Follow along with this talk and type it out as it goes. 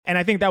And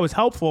I think that was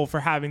helpful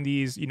for having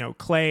these,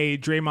 Clay,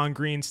 Draymond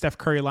Green, Steph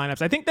Curry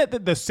lineups. I think that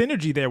the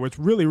synergy there was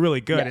really, really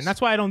good. Yes. And that's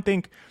why I don't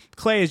think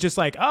Clay is just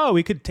like, oh,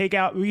 we could take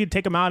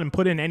him out and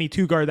put in any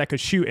two guard that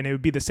could shoot and it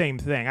would be the same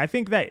thing. I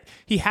think that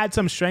he had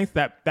some strength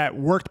that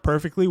worked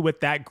perfectly with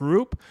that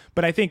group.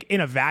 But I think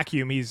in a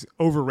vacuum, he's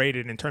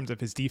overrated in terms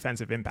of his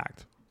defensive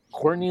impact.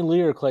 Courtney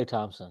Lee or Klay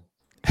Thompson?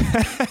 All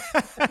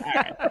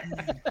right.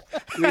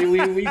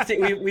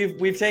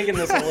 We've taken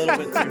this a little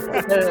bit too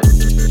far.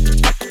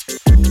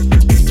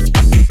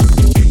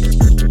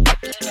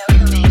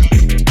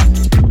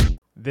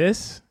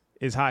 This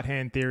is Hot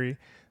Hand Theory.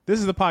 This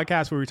is the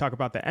podcast where we talk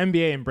about the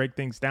NBA and break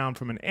things down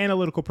from an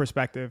analytical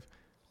perspective.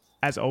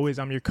 As always,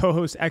 I'm your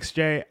co-host,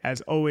 XJ.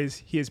 As always,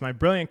 he is my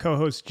brilliant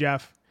co-host,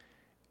 Geoff.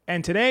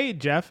 And today,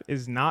 Geoff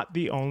is not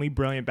the only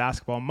brilliant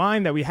basketball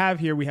mind that we have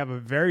here. We have a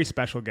very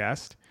special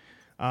guest.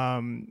 I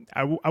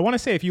want to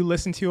say if you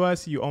listen to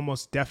us, you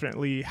almost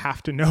definitely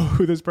have to know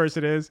who this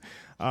person is.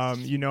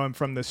 You know him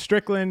from the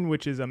Strickland,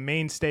 which is a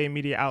mainstay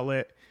media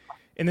outlet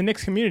in the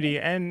Knicks community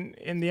and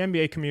in the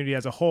NBA community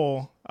as a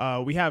whole.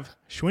 We have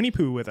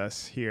ShwinnyPooh with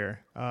us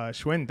here.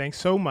 Shwin, thanks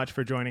so much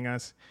for joining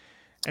us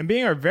and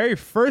being our very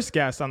first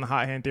guest on the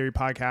Hot Hand Theory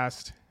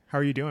podcast. How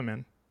are you doing,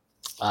 man?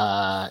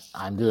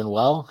 I'm doing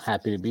well.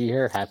 Happy to be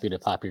here. Happy to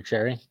pop your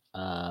cherry.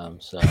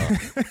 So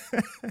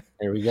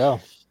there we go.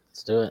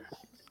 Let's do it.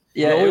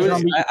 Yeah, you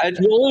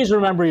always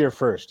remember your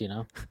first,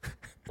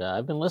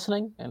 I've been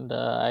listening and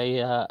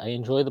I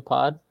enjoy the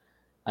pod.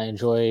 I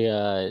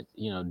enjoy,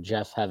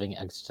 Geoff having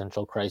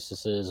existential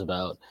crises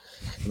about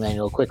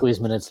Emmanuel Quickly's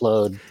minutes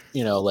load,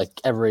 like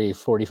every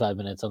 45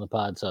 minutes on the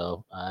pod.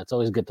 So it's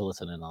always good to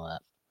listen in on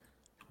that.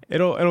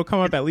 It'll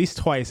come up at least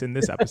twice in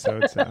this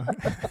episode. So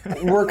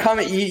we're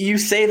coming. You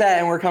say that,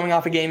 and we're coming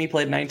off a game he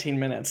played 19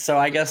 minutes. So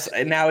I guess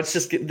now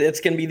it's going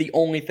to be the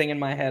only thing in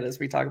my head as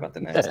we talk about the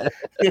Knicks.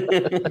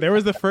 There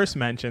was the first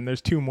mention.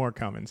 There's two more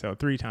coming, so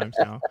 3 times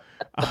now.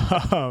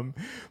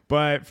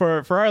 But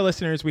for our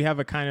listeners, we have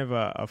a kind of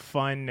a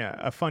fun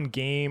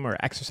game or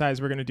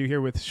exercise we're going to do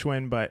here with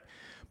Shwin. But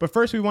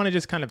first, we want to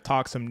just kind of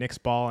talk some Knicks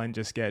ball and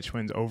just get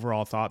Shwin's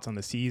overall thoughts on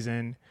the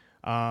season.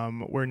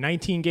 We're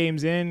 19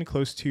 games in,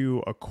 close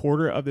to a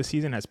quarter of the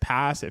season has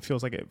passed. It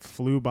feels like it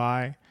flew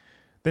by.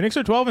 The Knicks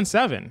are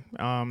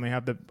 12-7. They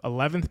have the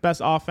 11th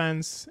best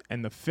offense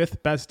and the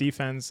 5th best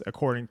defense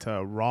according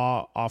to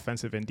raw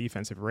offensive and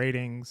defensive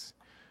ratings.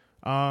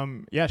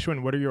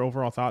 Shwin, what are your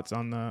overall thoughts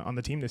on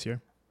the team this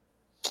year?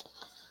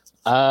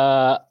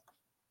 I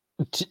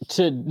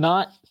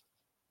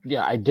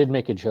did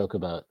make a joke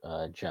about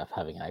Geoff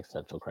having an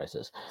existential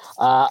crisis.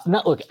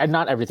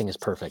 Not everything is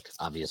perfect,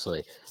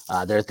 obviously.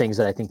 There are things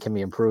that I think can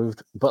be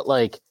improved, but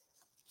I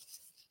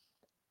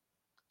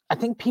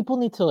think people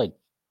need to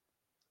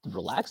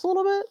relax a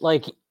little bit.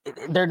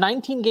 They're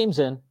 19 games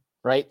in,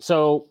 right?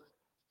 So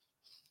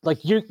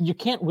you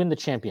can't win the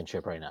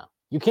championship right now.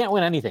 You can't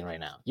win anything right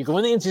now. You can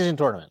win the in-season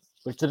tournament,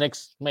 which the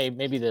Knicks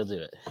maybe they'll do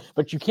it,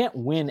 but you can't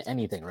win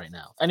anything right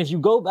now. And if you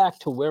go back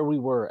to where we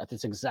were at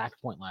this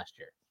exact point last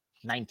year,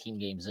 19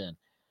 games in.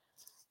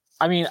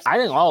 I mean, I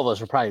think all of us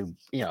were probably,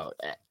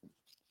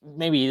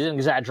 maybe an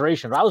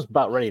exaggeration, but I was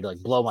about ready to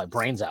blow my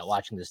brains out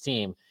watching this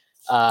team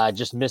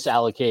just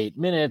misallocate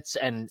minutes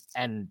and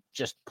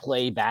just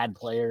play bad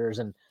players.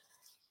 And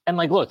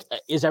look,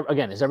 is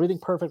everything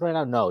perfect right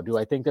now? No. Do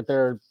I think that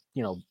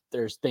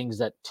there's things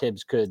that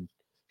Tibbs could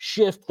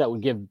shift that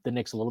would give the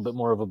Knicks a little bit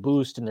more of a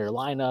boost in their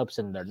lineups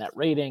and their net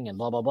rating and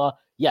blah, blah, blah?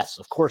 Yes,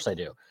 of course I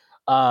do.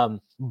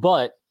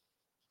 But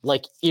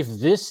if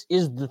this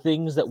is the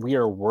things that we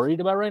are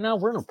worried about right now,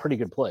 we're in a pretty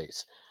good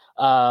place.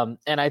 And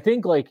I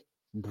think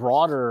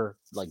broader,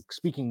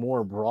 speaking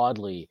more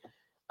broadly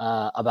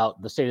about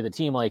the state of the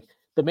team,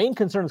 the main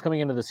concerns coming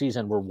into the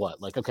season were what?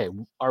 Okay,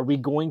 are we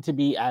going to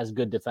be as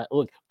good defense?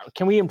 Look,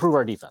 can we improve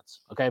our defense?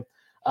 Okay.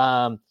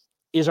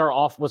 Was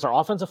our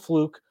offense a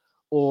fluke,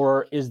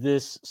 or is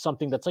this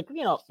something that's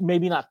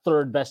maybe not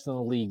third best in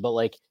the league,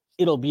 but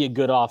it'll be a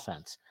good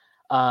offense?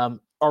 Are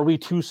we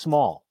too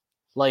small?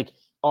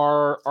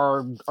 Are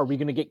we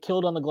going to get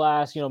killed on the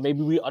glass?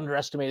 Maybe we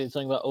underestimated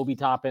something about Obi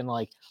Toppin.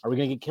 Are we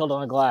going to get killed on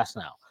the glass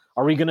now?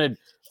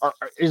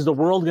 Is the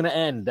world going to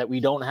end that we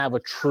don't have a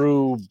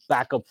true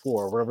backup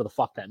four, whatever the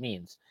fuck that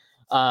means?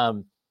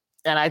 And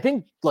I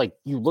think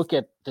you look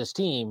at this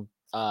team,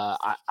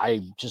 I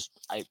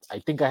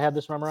think I have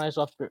this memorized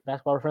off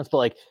Basketball Reference, but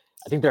I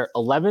think they're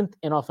 11th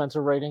in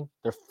offensive rating.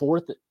 They're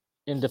 4th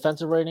in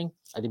defensive rating.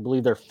 I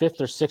believe they're 5th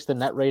or 6th in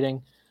net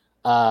rating.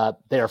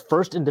 They are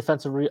first in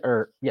defensive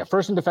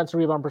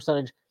rebound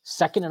percentage,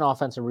 second in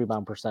offensive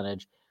rebound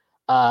percentage.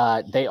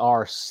 They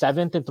are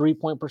 7th in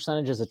 3-point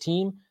percentage as a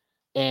team,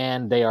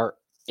 and they are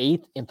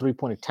 8th in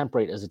 3-point attempt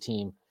rate as a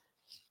team.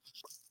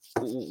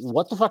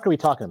 What the fuck are we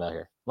talking about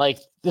here?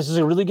 This is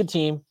a really good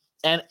team,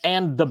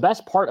 and the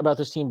best part about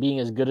this team being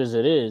as good as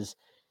it is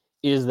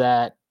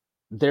that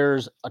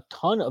there's a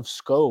ton of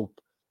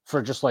scope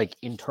for just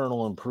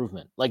internal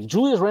improvement.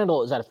 Julius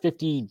Randle is at a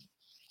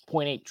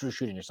 50.8 true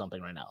shooting or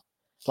something right now.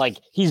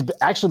 He's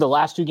actually the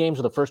last 2 games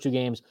or the first 2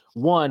 games.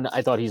 One,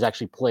 I thought he's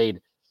actually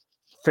played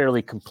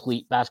fairly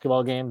complete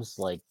basketball games,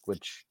 like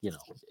which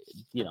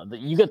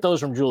you get those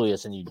from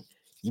Julius, and you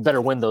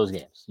better win those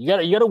games. You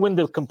gotta win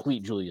the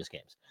complete Julius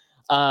games.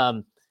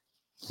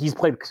 He's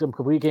played some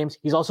complete games.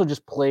 He's also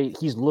just played.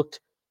 He's looked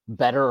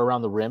better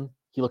around the rim.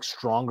 He looks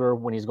stronger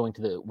when he's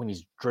when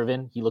he's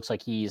driven. He looks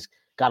like he's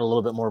got a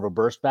little bit more of a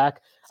burst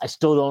back. I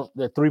still don't.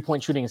 The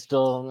 3-point shooting is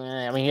still.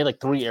 I mean, he had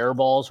like 3 air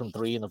balls from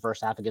 3 in the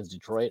first half against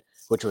Detroit,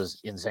 which was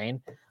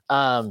insane.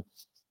 But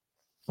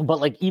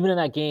like even in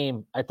that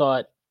game, I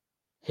thought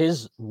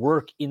his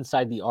work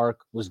inside the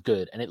arc was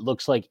good, and it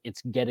looks like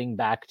it's getting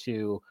back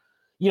to,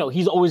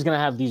 he's always going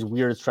to have these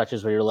weird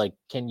stretches where you're like,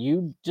 can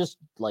you just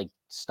like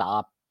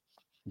stop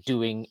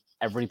doing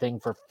everything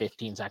for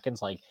 15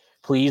 seconds? Like,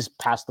 please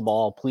pass the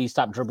ball. Please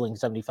stop dribbling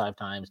 75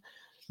 times.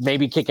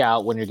 Maybe kick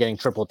out when you're getting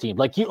triple teamed.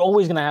 Like, you're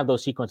always going to have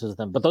those sequences with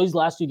them. But those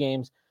last 2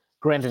 games,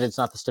 granted, it's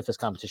not the stiffest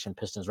competition,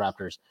 Pistons,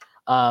 Raptors.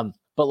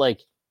 But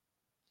like,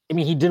 I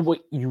mean, he did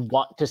what you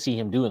want to see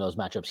him do in those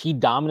matchups. He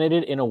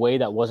dominated in a way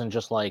that wasn't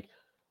just like,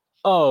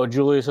 oh,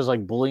 Julius is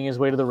like bullying his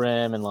way to the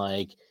rim and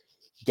like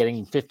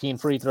getting 15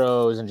 free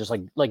throws and just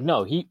like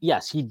no, he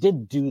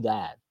did do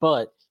that,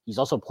 but he's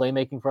also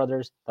playmaking for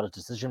others. Thought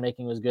his decision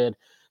making was good.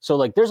 So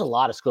like, there's a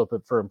lot of scope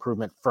for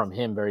improvement from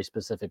him very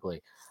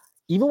specifically.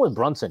 Even with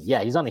Brunson,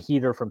 yeah, he's on a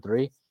heater from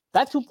 3.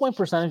 That 2-point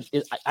percentage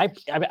is, I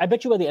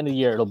bet you by the end of the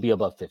year it'll be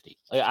above 50.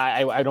 Like,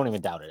 I don't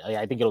even doubt it.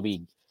 I think it'll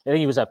be. I think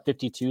he was at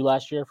 52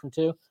 last year from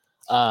 2.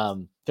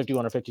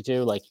 51 or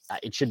 52. Like,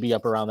 it should be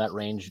up around that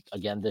range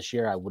again this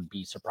year. I would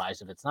be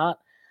surprised if it's not.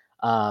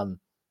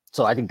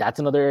 So I think that's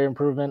another area of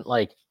improvement.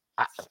 Like,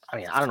 I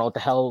mean, I don't know what the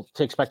hell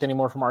to expect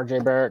anymore from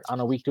RJ Barrett on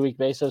a week-to-week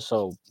basis.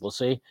 So we'll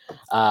see.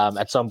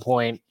 At some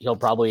point, he'll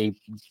probably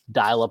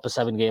dial up a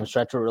 7-game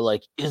stretch where we're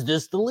like, is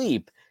this the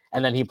leap?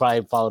 And then he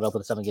probably followed up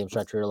with a 7-game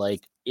stretch where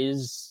like,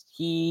 is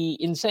he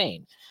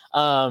insane?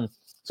 So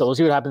we'll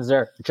see what happens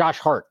there. Josh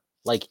Hart,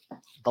 like,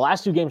 the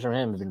last 2 games from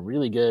him have been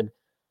really good.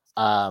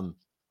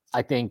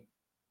 I think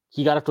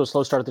he got off to a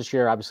slow start this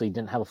year. Obviously, he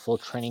didn't have a full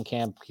training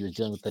camp. He was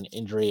dealing with an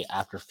injury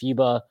after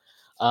FIBA.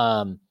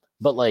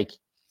 But like,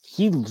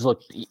 he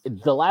looked,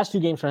 the last 2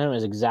 games for him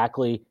is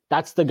exactly,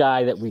 that's the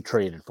guy that we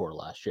traded for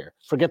last year.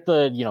 Forget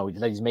that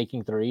he's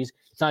making threes.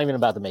 It's not even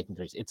about the making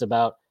threes. It's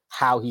about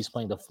how he's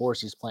playing, the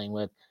force he's playing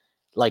with.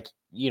 Like,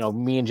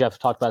 me and Geoff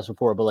talked about this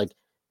before, but like,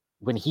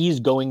 when he's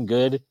going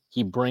good,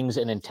 he brings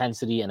an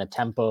intensity and a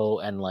tempo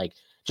and like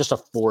just a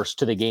force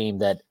to the game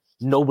that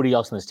nobody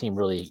else in this team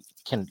really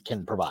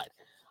can provide.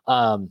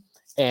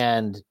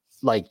 And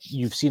like,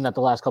 you've seen that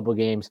the last couple of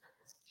games,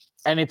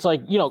 and it's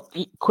like,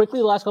 quickly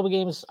the last couple of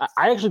games,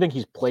 I actually think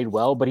he's played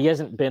well, but he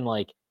hasn't been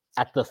like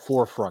at the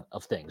forefront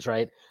of things.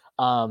 Right.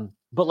 But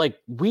like,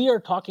 we are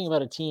talking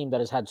about a team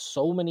that has had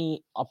so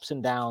many ups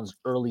and downs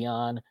early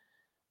on.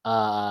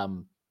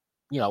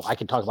 I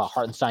could talk about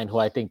Hartenstein, who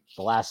I think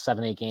the last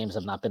 7-8 games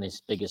have not been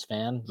his biggest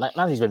fan. Not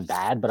that he's been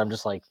bad, but I'm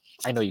just like,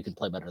 I know you can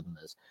play better than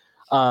this.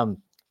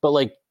 But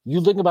like,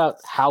 you think about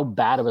how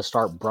bad of a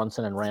start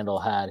Brunson and Randall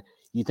had.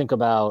 You think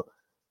about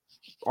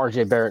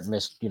RJ Barrett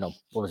missed,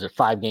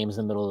 5 games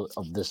in the middle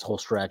of this whole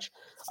stretch.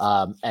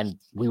 And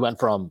we went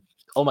from,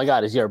 oh my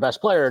God, is he our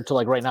best player, to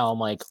like right now, I'm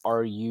like,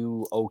 are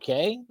you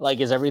okay? Like,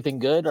 is everything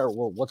good, or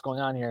what's going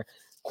on here?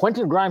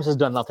 Quentin Grimes has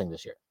done nothing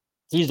this year.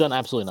 He's done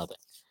absolutely nothing.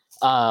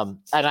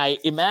 And I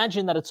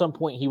imagine that at some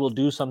point he will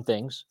do some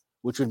things,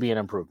 which would be an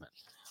improvement.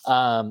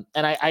 And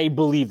I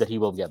believe that he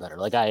will get better.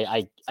 Like,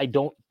 I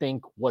don't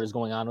think what is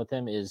going on with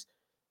him is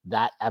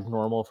that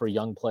abnormal for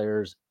young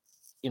players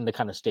in the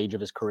kind of stage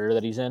of his career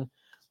that he's in.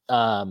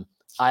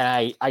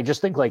 I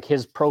just think like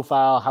his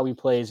profile, how he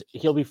plays,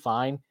 he'll be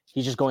fine.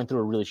 He's just going through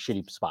a really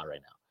shitty spot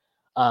right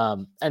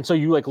now. And so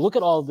you like look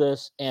at all of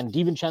this, and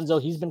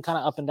DiVincenzo, he's been kind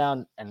of up and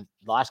down, and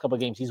the last couple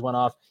of games he's went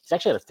off. He's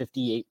actually at a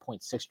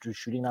 58.6 true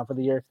shooting now for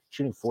the year,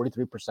 shooting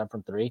 43%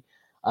 from 3.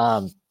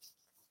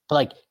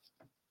 Like,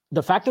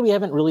 the fact that we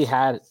haven't really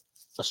had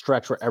a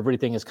stretch where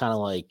everything is kind of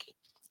like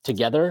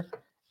together,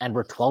 and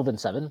we're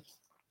 12-7,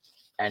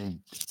 and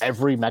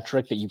every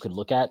metric that you could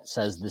look at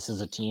says this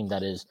is a team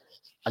that is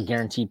a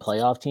guaranteed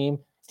playoff team.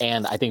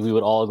 And I think we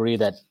would all agree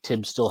that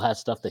Tibbs still has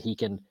stuff that he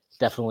can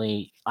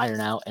definitely iron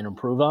out and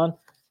improve on.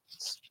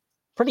 It's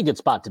a pretty good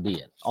spot to be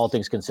in, all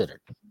things considered.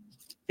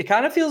 It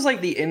kind of feels like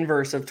the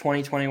inverse of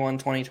 2021,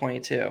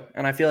 2022.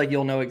 And I feel like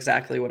you'll know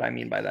exactly what I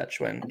mean by that,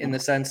 Shwin, in the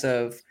sense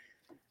of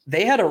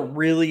they had a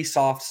really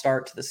soft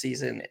start to the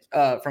season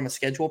from a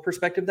schedule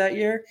perspective that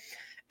year.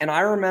 And I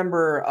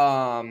remember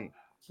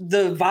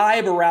the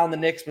vibe around the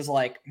Knicks was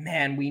like,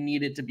 man, we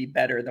needed to be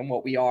better than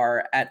what we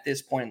are at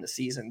this point in the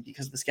season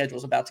because the schedule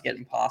is about to get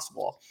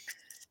impossible.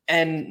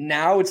 And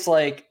now it's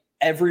like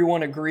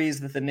everyone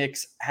agrees that the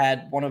Knicks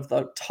had one of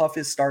the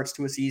toughest starts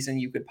to a season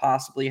you could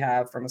possibly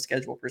have from a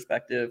schedule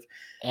perspective.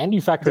 And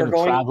you factor in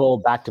travel,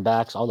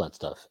 back-to-backs, all that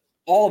stuff.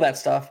 All that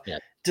stuff. Yeah.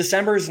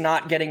 December's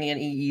not getting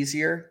any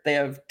easier. They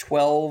have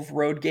 12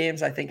 road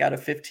games, I think, out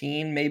of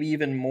 15, maybe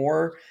even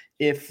more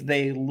if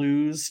they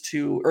lose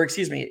to,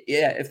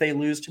 if they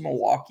lose to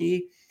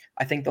Milwaukee.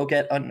 I think they'll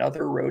get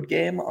another road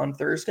game on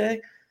Thursday.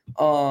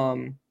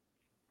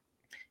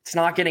 It's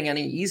not getting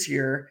any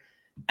easier.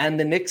 And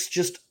the Knicks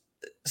just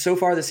so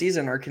far this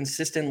season are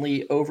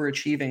consistently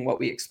overachieving what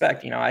we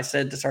expect. I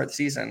said to start the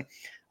season,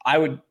 I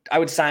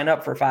would sign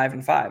up for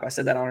 5-5. I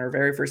said that on our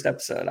very first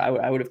episode.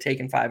 I would have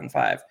taken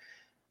 5-5.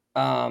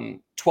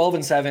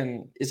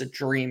 12-7 is a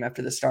dream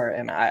after the start,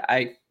 and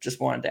I just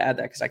wanted to add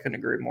that because I couldn't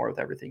agree more with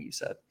everything you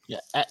said. Yeah,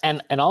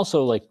 and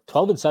also like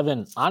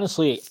 12-7.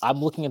 Honestly, I'm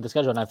looking at the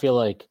schedule and I feel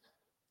like,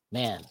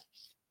 man,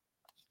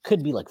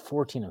 could be like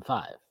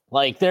 14-5.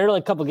 Like there are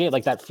like a couple games,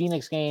 like that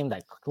Phoenix game,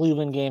 that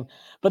Cleveland game.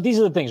 But these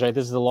are the things, right?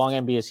 This is the long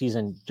NBA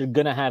season. You're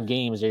gonna have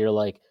games that you're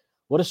like,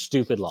 what a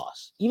stupid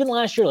loss. Even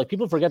last year, like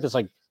people forget this.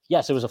 Like,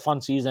 yes, it was a fun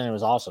season. It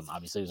was awesome.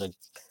 Obviously, it was like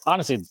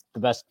honestly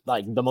the best,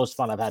 like the most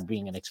fun I've had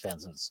being an Knicks fan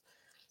since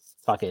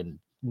fucking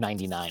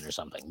 99 or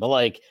something. But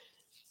like,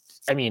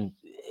 I mean,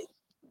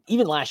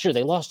 even last year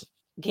they lost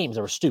games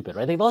that were stupid,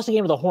 right? They lost a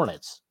game to the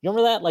Hornets. You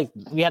remember that? Like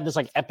we had this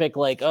like epic,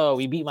 like, oh,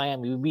 we beat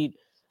Miami, we beat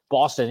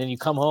Boston, and you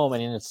come home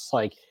and it's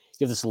like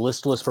you have this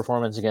listless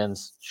performance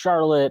against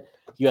Charlotte.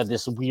 You had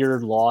this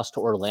weird loss to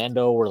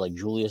Orlando where like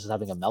Julius is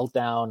having a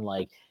meltdown.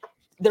 Like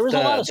there was a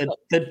lot of stuff.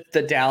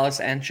 The Dallas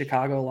and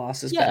Chicago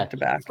losses back to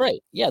back.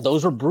 Right. Yeah,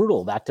 those were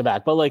brutal back to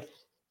back. But like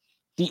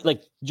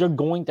you're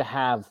going to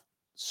have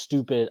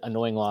stupid,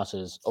 annoying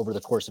losses over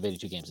the course of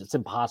 82 games. It's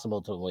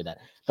impossible to avoid that.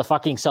 The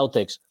fucking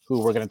Celtics, who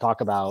we're going to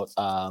talk about,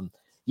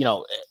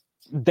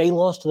 they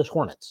lost to the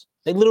Hornets.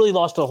 They literally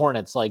lost to the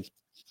Hornets like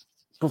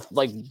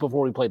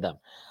before we played them.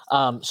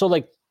 So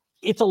like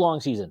it's a long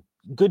season.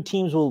 Good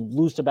teams will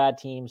lose to bad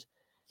teams,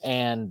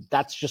 and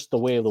that's just the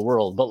way of the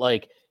world. But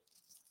like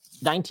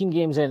 19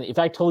 games in, if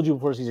I told you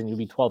before the season you'd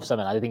be 12-7,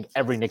 I think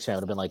every Knicks fan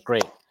would have been like,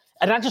 great.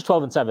 And not just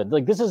 12-7.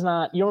 Like this is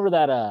not. You remember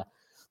that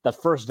the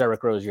first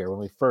Derrick Rose year when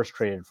we first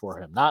traded for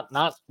him,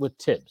 not with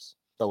Tibbs,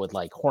 but with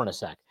like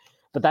Hornacek.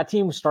 But that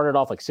team started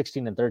off like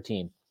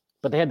 16-13,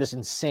 but they had this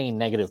insane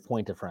negative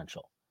point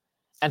differential.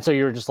 And so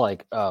you were just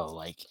like, oh,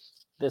 like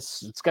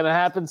it's going to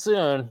happen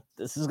soon.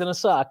 This is going to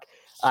suck.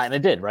 And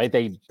it did, right?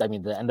 The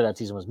end of that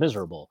season was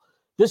miserable.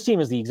 This team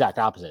is the exact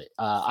opposite.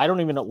 I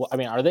don't even know.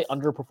 Are they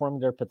underperforming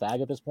their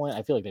Pythag at this point?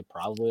 I feel like they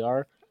probably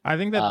are. I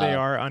think that they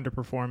are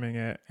underperforming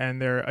it, and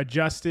their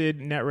adjusted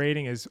net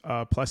rating is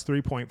plus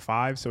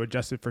 3.5. So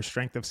adjusted for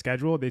strength of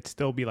schedule, they'd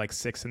still be like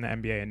 6th in the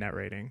NBA in net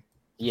rating.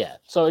 Yeah.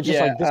 So it's just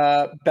like this.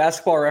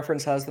 Basketball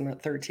Reference has them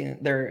at 13.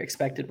 Their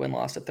expected win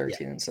loss at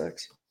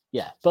 13-6.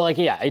 Yeah, but like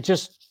it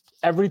just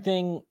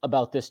everything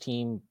about this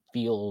team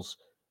feels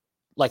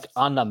like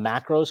on the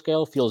macro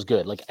scale feels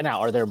good. Like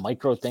now, are there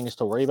micro things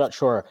to worry about?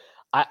 Sure.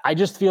 I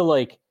just feel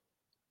like.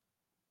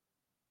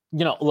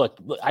 Look,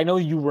 I know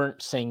you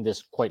weren't saying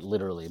this quite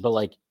literally, but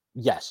like,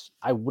 yes,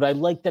 I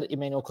like that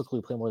Emmanuel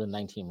Quickly play more than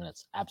 19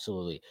 minutes.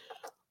 Absolutely.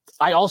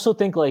 I also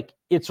think like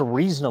it's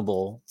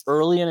reasonable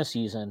early in a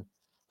season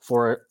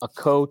for a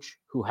coach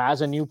who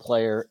has a new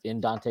player in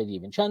Dante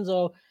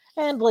DiVincenzo.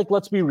 And like,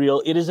 let's be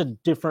real, it is a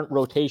different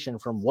rotation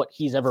from what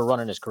he's ever run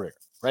in his career,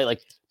 right?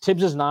 Like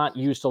Tibbs is not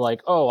used to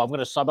like, oh, I'm going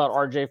to sub out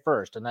RJ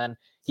first. And then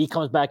he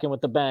comes back in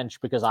with the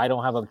bench because I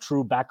don't have a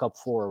true backup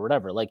for or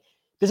whatever. Like,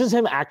 this is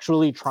him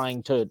actually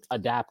trying to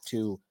adapt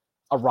to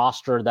a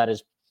roster that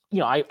is,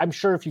 I'm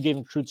sure if you gave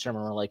him truth serum,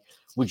 or like,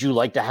 would you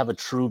like to have a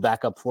true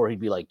backup for? He'd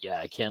be like, yeah,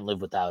 I can't live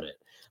without it.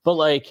 But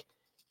like,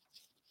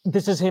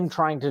 this is him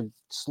trying to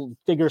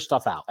figure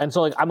stuff out. And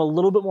so like, I'm a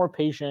little bit more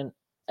patient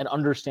and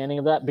understanding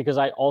of that because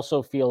I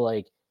also feel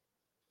like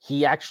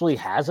he actually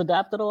has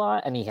adapted a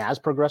lot and he has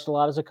progressed a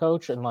lot as a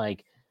coach. And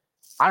like,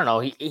 I don't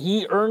know,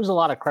 he earns a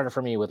lot of credit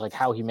for me with like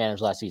how he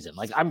managed last season.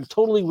 Like, I'm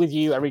totally with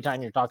you every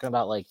time you're talking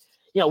about like,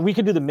 we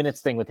could do the minutes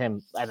thing with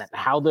him and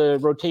how the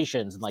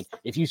rotations and like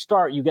if you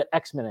start, you get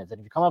X minutes, and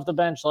if you come off the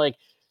bench, like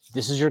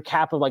this is your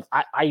cap of like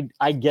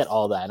I get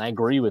all that and I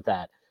agree with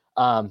that.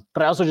 But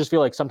I also just feel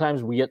like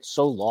sometimes we get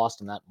so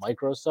lost in that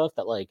micro stuff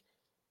that like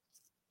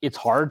it's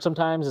hard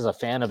sometimes as a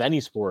fan of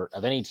any sport,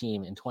 of any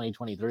team in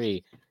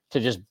 2023 to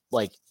just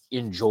like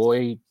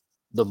enjoy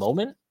the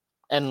moment.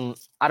 And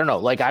I don't know,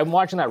 like I'm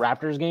watching that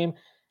Raptors game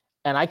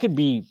and I could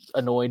be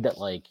annoyed that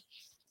like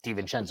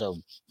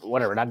DiVincenzo,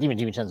 whatever, not even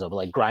DiVincenzo, but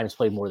like Grimes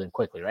played more than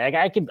Quickly, right?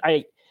 Like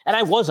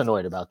I was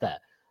annoyed about that.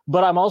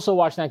 But I'm also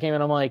watching that game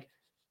and I'm like,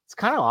 it's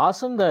kind of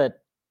awesome that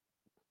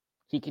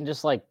he can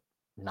just like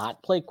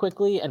not play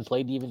Quickly and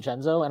play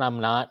DiVincenzo, and I'm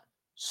not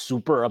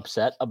super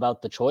upset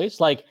about the choice.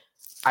 Like,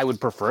 I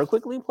would prefer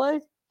Quickly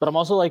play, but I'm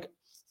also like,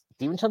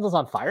 DiVincenzo's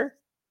on fire,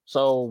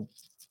 so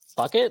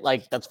fuck it,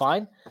 like that's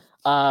fine.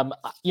 I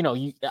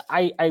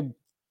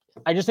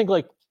just think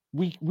like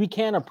we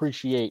can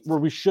appreciate, where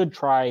we should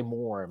try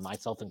more,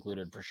 myself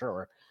included for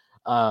sure.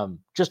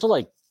 Just to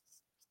like,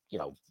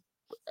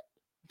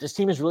 this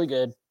team is really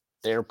good.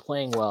 They're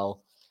playing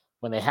well.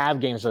 When they have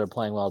games that are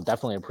playing well,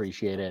 definitely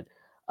appreciate it.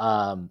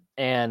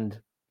 And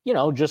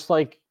just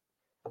like,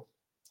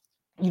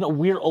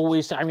 we're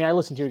always, I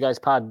listened to your guys'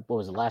 pod, what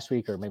was it, last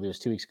week, or maybe it was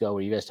 2 weeks ago,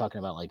 where you guys talking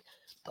about like,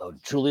 oh,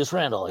 Julius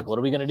Randle, like, what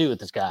are we going to do with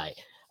this guy?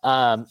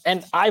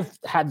 And I've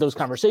had those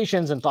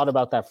conversations and thought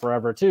about that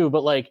forever too.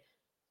 But like,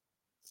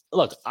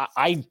 look,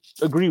 I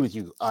agree with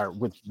you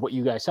with what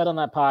you guys said on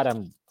that pod.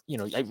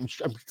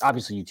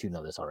 obviously you two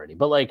know this already,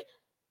 but like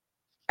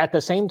at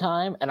the same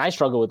time, and I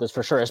struggle with this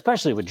for sure,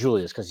 especially with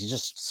Julius, because he's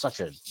just such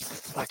a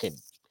fucking.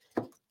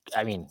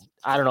 I mean,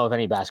 I don't know if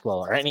any basketball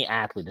or any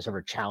athlete has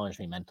ever challenged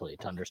me mentally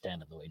to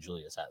understand him the way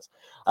Julius has.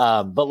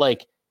 But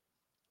like,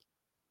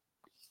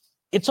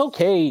 it's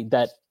okay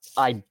that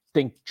I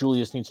think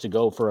Julius needs to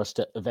go for us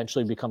to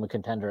eventually become a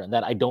contender, and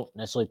that I don't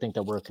necessarily think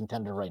that we're a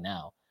contender right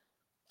now.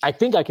 I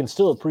think I can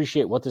still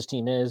appreciate what this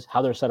team is,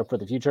 how they're set up for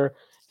the future,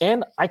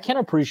 and I can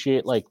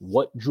appreciate like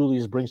what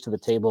Julius brings to the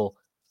table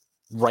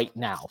right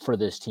now for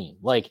this team.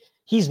 Like,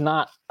 he's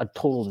not a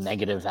total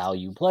negative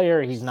value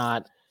player. He's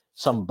not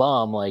some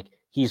bum. Like,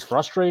 he's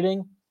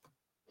frustrating.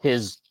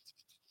 His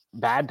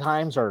bad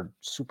times are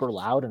super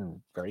loud and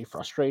very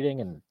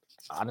frustrating, and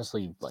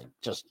honestly, like,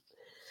 just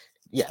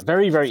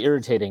very, very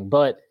irritating.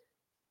 But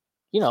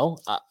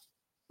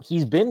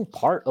he's been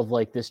part of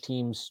like this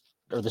team's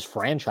or this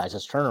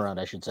franchise's turnaround,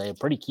 I should say, a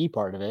pretty key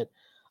part of it.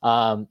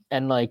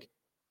 And like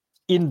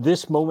in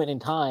this moment in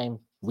time,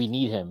 we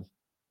need him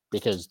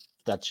because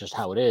that's just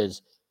how it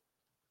is.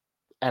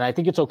 And I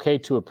think it's okay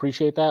to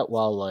appreciate that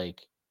while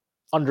like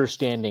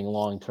understanding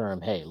long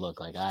term, hey, look,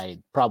 like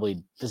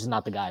this is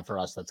not the guy for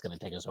us that's going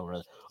to take us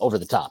over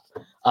the top.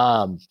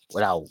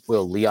 Now,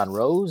 will Leon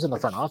Rose in the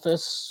front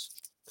office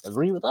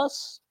agree with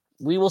us?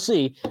 We will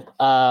see.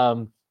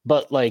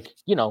 But like,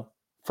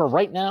 for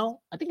right now,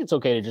 I think it's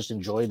okay to just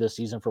enjoy the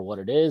season for what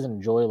it is and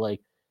enjoy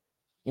like,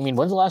 I mean,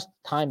 when's the last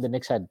time the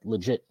Knicks had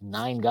legit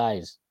 9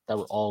 guys that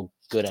were all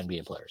good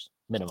NBA players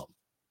minimum?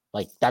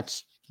 Like,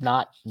 that's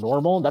not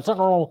normal. That's not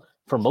normal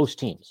for most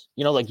teams.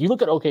 Like you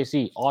look at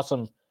OKC,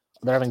 awesome.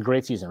 They're having a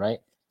great season, right?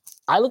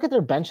 I look at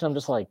their bench and I'm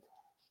just like,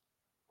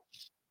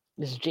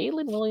 is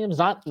Jalen Williams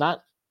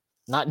not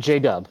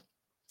J-Dub,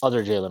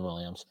 other Jalen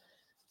Williams?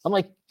 I'm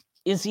like,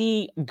 is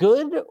he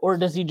good or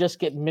does he just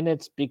get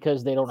minutes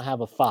because they don't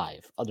have a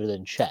 5 other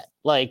than Chet?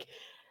 Like,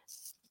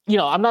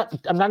 I'm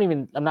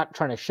not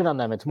trying to shit on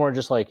them. It's more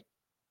just like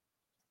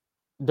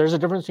there's a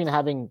difference between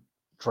having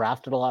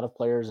drafted a lot of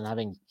players and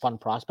having fun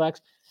prospects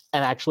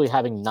and actually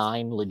having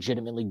 9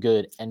 legitimately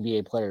good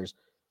NBA players,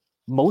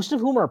 most of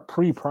whom are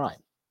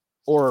pre-prime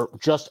or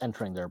just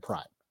entering their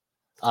prime.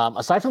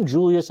 Aside from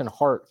Julius and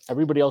Hart,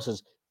 everybody else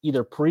is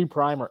either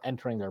pre-prime or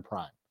entering their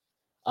prime.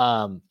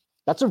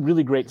 That's a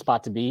really great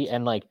spot to be.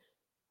 And like,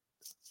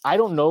 I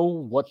don't know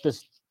what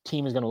this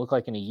team is going to look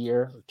like in a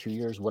year or 2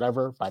 years,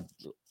 whatever, but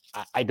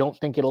I don't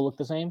think it'll look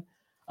the same.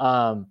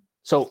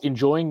 So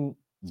enjoying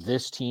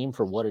this team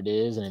for what it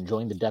is and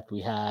enjoying the depth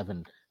we have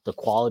and the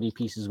quality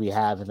pieces we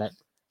have, and that,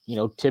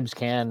 Tibbs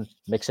can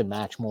mix and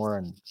match more.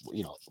 And,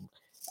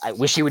 I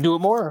wish he would do it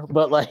more,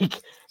 but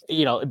like,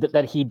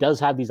 that he does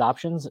have these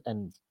options.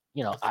 And,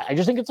 I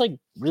just think it's like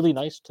really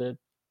nice to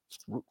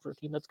root for a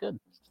team that's good.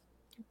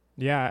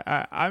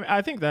 Yeah,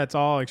 I think that's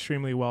all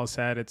extremely well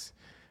said. It's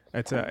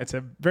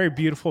a very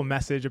beautiful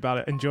message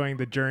about enjoying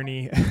the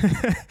journey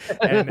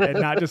and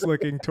not just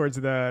looking towards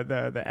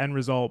the end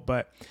result.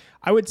 But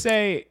I would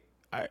say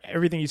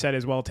everything you said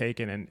is well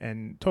taken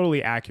and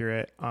totally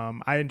accurate.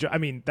 I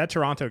mean, that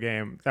Toronto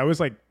game, that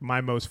was like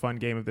my most fun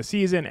game of the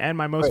season and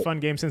my most fun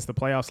game since the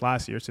playoffs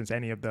last year, since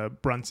any of the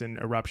Brunson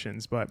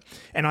eruptions.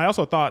 And I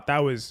also thought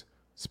that was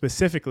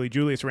specifically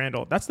Julius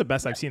Randle. That's the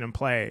best I've seen him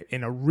play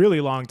in a really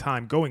long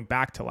time, going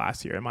back to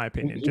last year, in my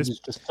opinion. He was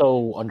just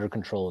so under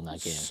control in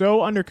that game.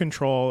 So under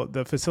control,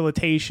 the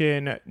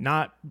facilitation,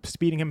 not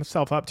speeding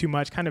himself up too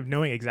much, kind of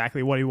knowing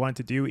exactly what he wanted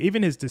to do.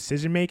 Even his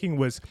decision-making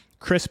was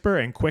crisper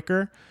and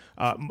quicker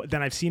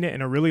than I've seen it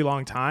in a really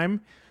long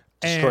time.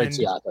 Destroyed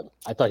Siakam.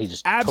 I thought he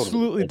just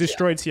absolutely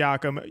destroyed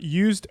Siakam.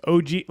 Used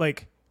OG,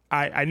 like,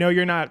 I know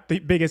you're not the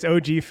biggest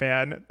OG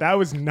fan. That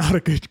was not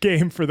a good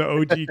game for the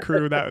OG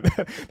crew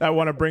that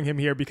want to bring him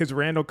here, because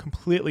Randall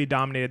completely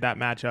dominated that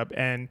matchup.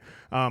 And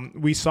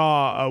we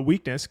saw a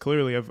weakness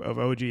clearly of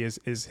OG is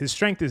his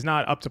strength is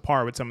not up to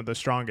par with some of the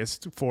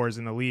strongest 4s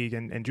in the league.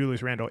 And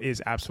Julius Randle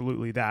is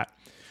absolutely that.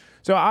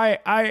 So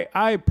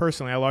I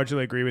personally, I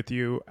largely agree with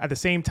you. At the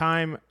same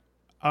time,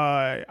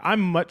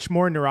 I'm much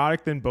more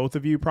neurotic than both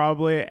of you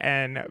probably,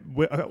 and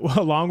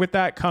along with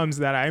that comes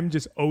that I'm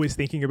just always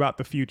thinking about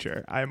the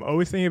future. I'm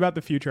always thinking about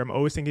the future. I'm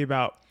always thinking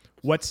about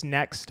what's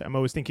next. I'm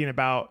always thinking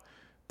about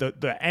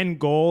the end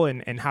goal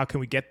and how can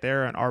we get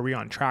there, and are we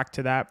on track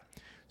to that?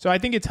 So I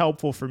think it's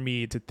helpful for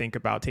me to think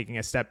about taking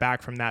a step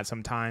back from that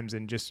sometimes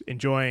and just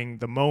enjoying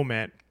the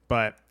moment,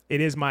 but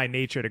it is my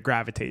nature to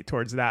gravitate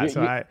towards that.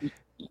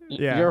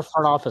 You're a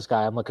front office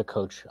guy. I'm like a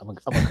coach. I'm a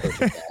coach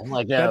guy. I'm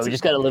like, no, we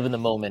just got to live in the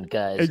moment,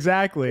 guys.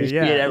 Exactly.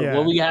 Yeah.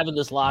 What we have in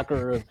this locker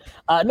room.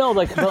 No,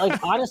 but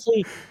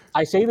honestly,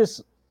 I say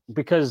this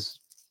because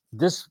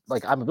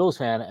I'm a Bills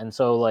fan, and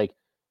so like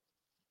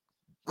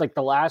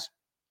the last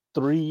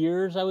 3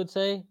 years, I would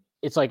say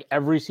it's like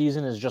every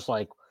season is just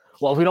like,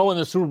 well, if we don't win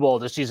the Super Bowl,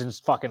 this season's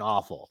fucking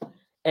awful.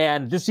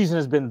 And this season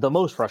has been the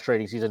most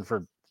frustrating season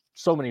for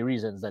so many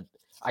reasons that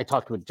I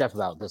talked with Geoff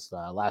about this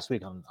last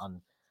week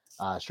on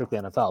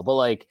Strickland NFL.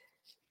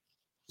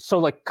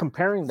 But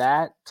comparing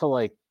that to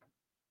like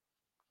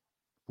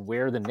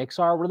where the Knicks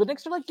are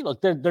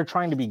like, they're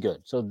trying to be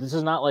good. So this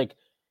is not like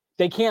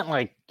they can't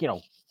like,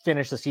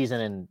 finish the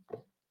season in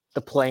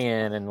the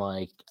play-in and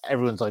like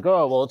everyone's like,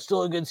 oh, well, it's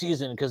still a good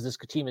season because this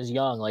team is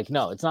young. Like,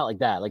 no, it's not like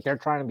that. Like, they're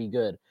trying to be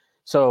good.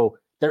 So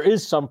there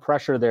is some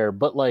pressure there,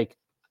 but like,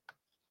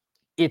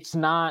 it's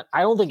not,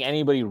 I don't think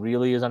anybody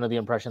really is under the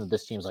impression that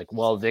this team's like,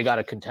 well, they got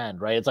to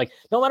contend, right? It's like,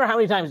 no matter how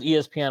many times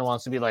ESPN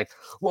wants to be like,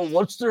 well,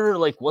 what's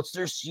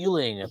their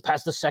ceiling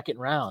past the second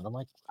round? I'm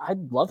like,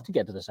 I'd love to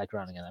get to the second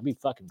round again. That'd be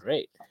fucking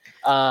great.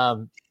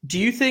 Do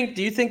you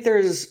think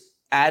there's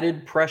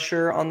added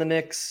pressure on the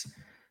Knicks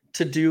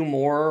to do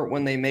more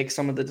when they make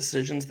some of the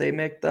decisions they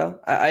make, though?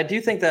 I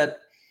do think that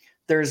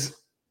there's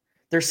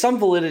some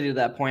validity to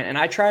that point, and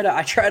I try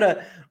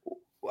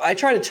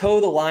to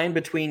toe the line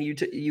between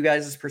you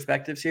guys'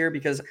 perspectives here,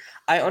 because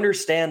I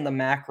understand the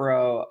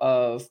macro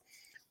of,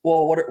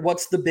 well,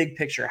 what's the big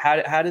picture?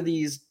 How do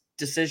these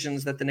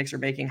decisions that the Knicks are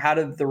making, how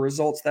do the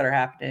results that are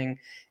happening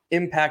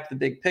impact the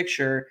big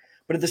picture?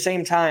 But at the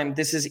same time,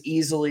 this is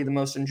easily the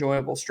most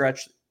enjoyable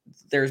stretch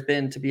there's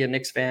been to be a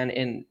Knicks fan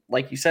in,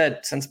 like you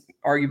said, since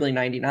arguably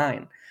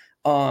 '99.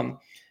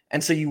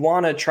 And so you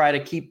want to try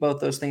to keep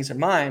both those things in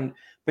mind.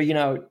 But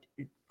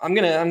I'm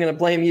gonna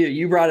blame you.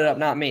 You brought it up,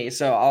 not me.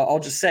 So I'll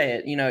just say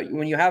it.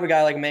 When you have a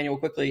guy like Emmanuel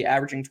Quickley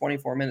averaging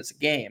 24 minutes a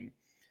game,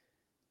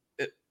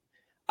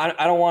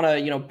 I don't want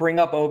to bring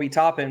up Obi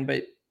Toppin,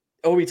 but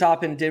Obi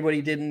Toppin did what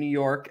he did in New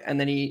York, and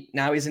then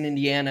now he's in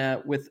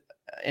Indiana with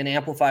an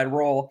amplified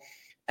role,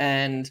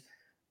 and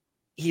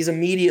he's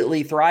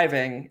immediately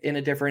thriving in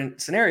a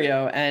different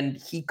scenario. And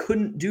he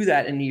couldn't do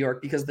that in New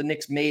York because the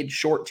Knicks made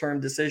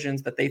short-term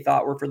decisions that they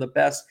thought were for the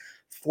best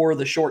for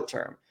the short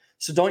term.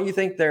 So don't you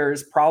think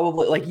there's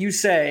probably, like you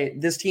say,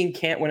 this team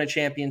can't win a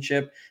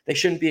championship, they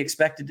shouldn't be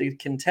expected to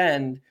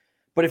contend?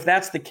 But if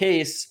that's the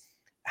case,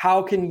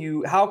 how can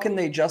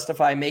they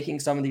justify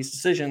making some of these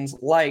decisions,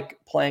 like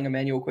playing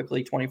Emmanuel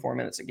Quickley 24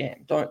 minutes a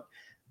game? Do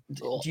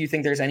you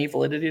think there's any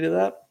validity to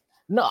that?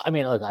 No, I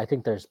mean, look, I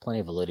think there's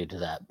plenty of validity to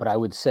that, but I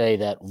would say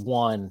that,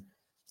 one,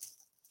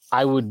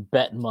 I would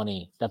bet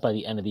money that by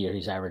the end of the year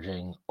he's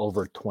averaging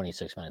over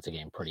 26 minutes a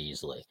game pretty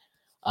easily.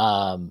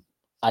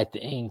 I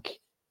think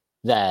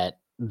that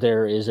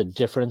there is a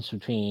difference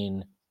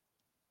between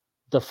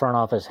the front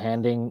office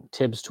handing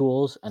Tibbs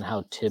tools and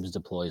how Tibbs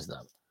deploys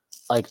them.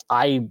 Like,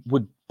 I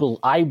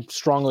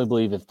strongly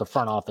believe if the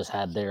front office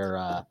had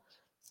their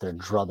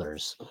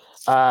druthers,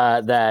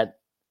 that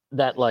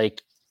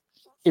like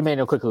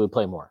Emmanuel Quickley would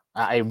play more.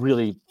 I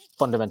really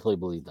fundamentally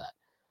believe that.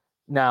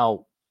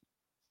 Now,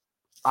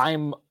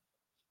 I'm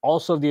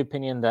also of the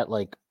opinion that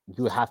like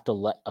you have to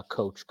let a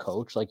coach.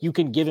 Like, you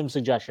can give him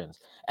suggestions,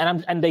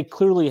 and they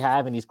clearly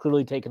have, and he's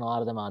clearly taken a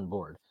lot of them on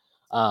board.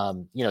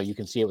 You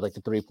can see it with like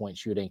the 3-point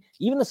shooting,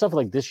 even the stuff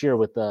like this year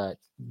with the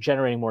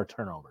generating more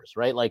turnovers,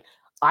 right? Like,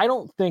 I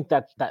don't think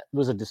that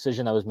was a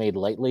decision that was made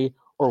lightly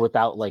or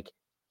without like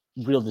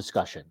real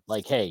discussion.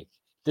 Like, hey,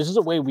 this is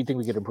a way we think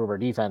we could improve our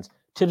defense.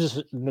 Tibbs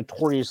has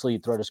notoriously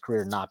throughout his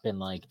career not been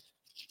like,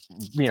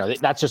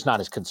 that's just not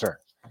his concern.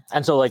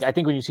 And so, like, I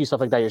think when you see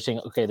stuff like that, you're saying,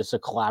 okay, this is a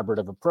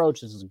collaborative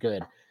approach. This is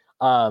good.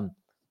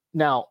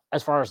 Now,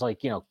 as far as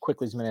like,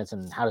 Quickley's minutes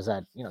and how does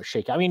that,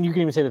 shake? I mean, you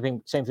can even say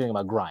the same thing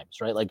about Grimes,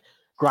 right? Like,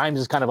 Grimes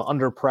is kind of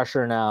under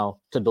pressure now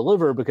to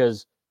deliver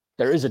because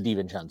there is a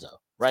DiVincenzo,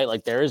 right?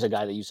 Like, there is a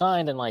guy that you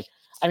signed. And like,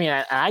 I mean,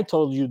 I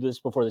told you this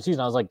before the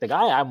season. I was like, the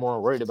guy I'm more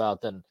worried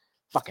about than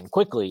fucking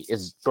Quickley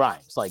is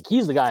Grimes. Like,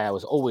 he's the guy I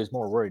was always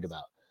more worried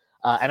about.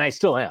 And I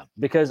still am,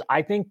 because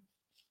I think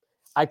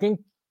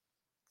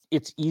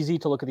it's easy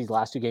to look at these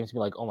last two games and be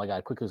like, oh my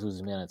God, Quickley's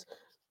losing minutes.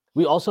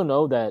 We also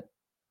know that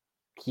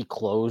he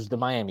closed the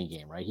Miami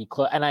game, right?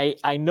 And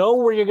I know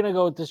where you're going to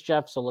go with this,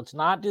 Geoff. So let's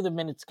not do the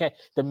minutes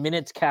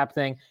cap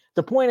thing.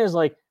 The point is,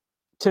 like,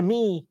 to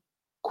me,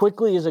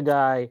 Quickley is a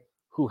guy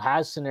who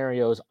has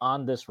scenarios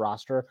on this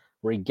roster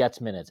where he gets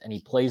minutes and he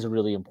plays a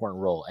really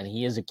important role and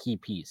he is a key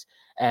piece.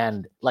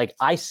 And like,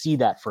 I see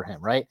that for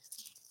him, right?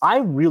 I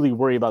really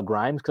worry about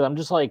Grimes because I'm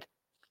just like,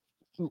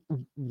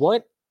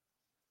 what?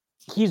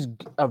 He's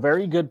a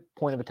very good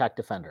point of attack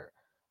defender.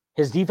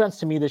 His defense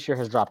to me this year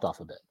has dropped off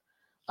a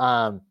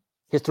bit.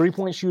 His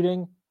 3-point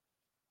shooting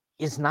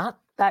is not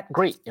that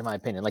great, in my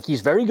opinion. Like,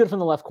 he's very good from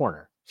the left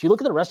corner. If you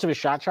look at the rest of his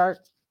shot chart,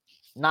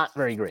 not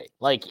very great.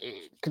 Like,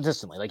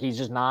 consistently. Like,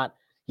 he's not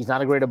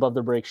a great above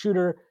the break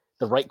shooter.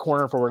 The right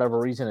corner, for whatever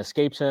reason,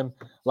 escapes him.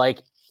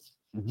 Like,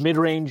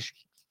 mid-range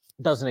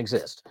doesn't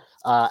exist.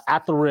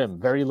 At the rim,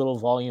 very little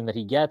volume that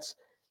he gets.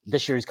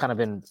 This year, he's kind of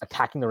been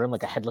attacking the rim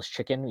like a headless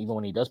chicken, even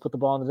when he does put the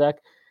ball on the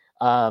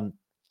deck.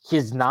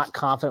 He's not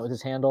confident with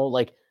his handle.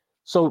 Like,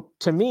 so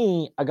to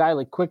me, a guy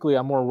like Quickley,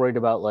 I'm more worried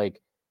about, like,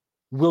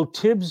 will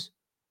Tibbs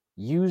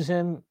use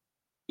him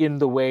in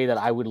the way that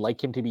I would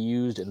like him to be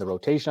used, in the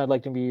rotation I'd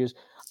like him to be used?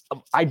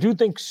 I do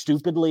think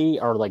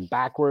stupidly or like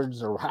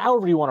backwards or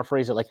however you want to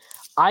phrase it. Like,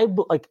 I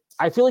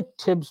feel like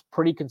Tibbs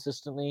pretty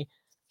consistently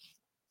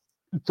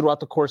throughout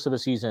the course of a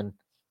season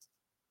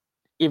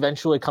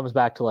eventually comes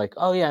back to like,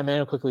 oh yeah,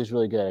 Emmanuel Quickley is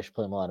really good. I should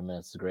play him a lot of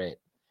minutes. It's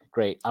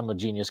great. I'm a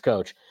genius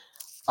coach.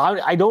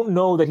 I don't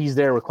know that he's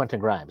there with Quentin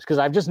Grimes because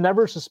I've just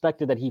never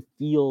suspected that he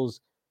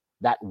feels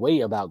that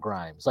way about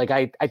Grimes. Like,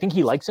 I think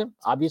he likes him,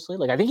 obviously.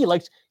 Like, I think he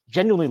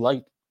genuinely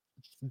like,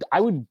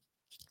 I would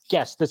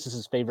guess this is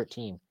his favorite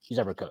team he's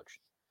ever coached.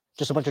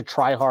 Just a bunch of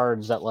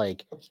tryhards that,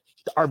 like,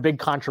 our big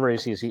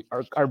controversy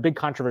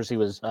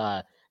was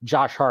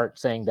Josh Hart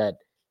saying that,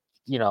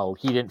 he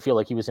didn't feel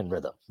like he was in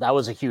rhythm. That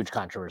was a huge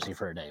controversy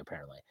for a day,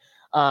 apparently.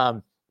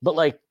 But,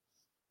 like,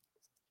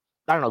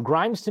 I don't know,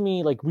 Grimes to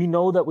me, like, we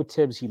know that with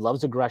Tibbs, he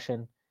loves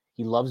aggression.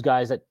 He loves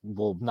guys that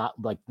will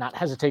not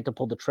hesitate to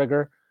pull the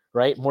trigger,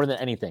 right? More than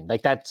anything.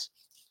 Like,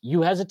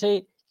 you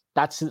hesitate,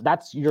 that's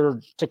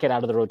your ticket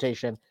out of the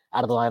rotation,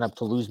 out of the lineup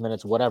to lose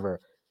minutes, whatever.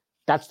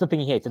 That's the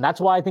thing he hates. And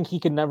that's why I think he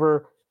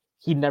never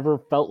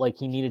felt like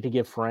he needed to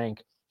give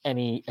Frank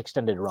any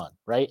extended run,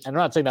 right? And I'm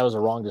not saying that was a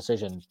wrong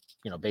decision,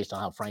 based on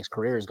how Frank's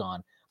career has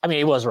gone. I mean,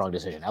 it was a wrong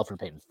decision. Alfred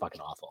Payton's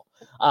fucking awful.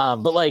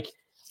 But, like,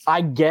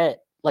 I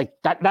get, like,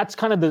 that's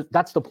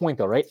the point,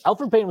 though, right?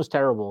 Alfred Payton was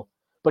terrible,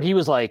 but he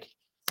was like,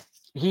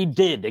 he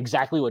did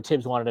exactly what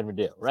Tibbs wanted him to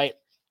do, right?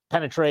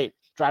 Penetrate,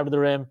 drive to the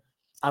rim.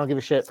 I don't give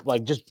a shit.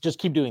 Like, just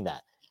keep doing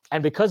that.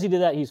 And because he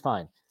did that, he's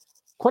fine.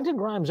 Quentin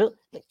Grimes,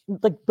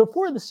 like,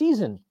 before the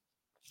season,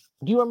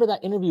 do you remember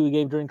that interview he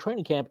gave during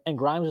training camp? And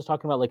Grimes was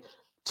talking about, like,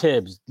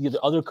 Tibbs, the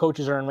other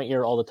coaches are in my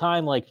ear all the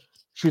time, like,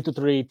 shoot the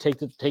three,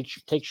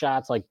 take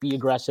shots, like, be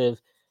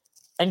aggressive.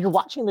 And you're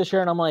watching this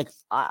year, and I'm like,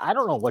 I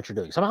don't know what you're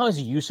doing. Somehow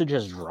his usage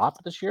has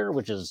dropped this year,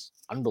 which is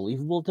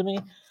unbelievable to me.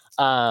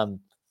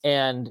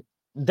 And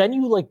then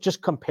you, like,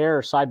 just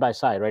compare side by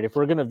side, right? If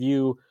we're gonna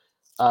view,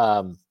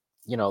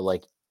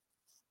 like,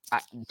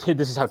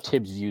 this is how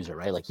Tibbs views it,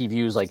 right? Like, he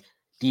views, like,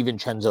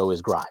 DiVincenzo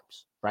as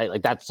Grimes, right?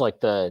 Like, that's,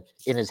 like,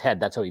 in his head,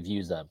 that's how he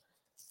views them.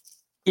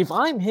 If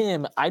I'm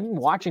him, I'm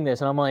watching this,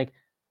 and I'm like,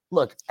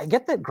 look, I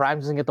get that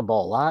Grimes doesn't get the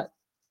ball a lot,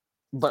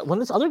 but when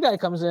this other guy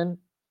comes in,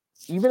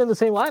 even in the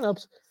same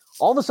lineups,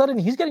 all of a sudden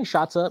he's getting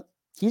shots up,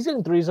 he's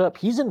getting threes up,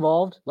 he's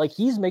involved, like,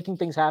 he's making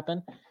things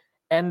happen.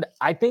 And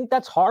I think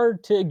that's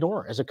hard to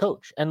ignore as a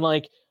coach. And,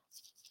 like,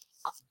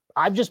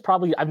 I've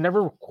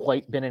never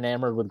quite been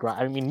enamored with Grimes.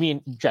 I mean, me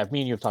and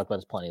you have talked about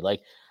this plenty.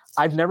 Like,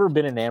 I've never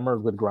been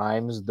enamored with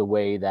Grimes the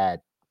way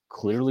that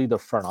clearly the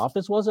front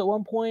office was at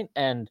one point.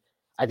 And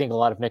I think a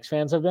lot of Knicks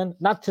fans have been.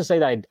 Not to say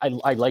that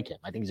I like him.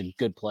 I think he's a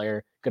good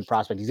player, good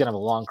prospect. He's going to have a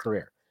long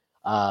career.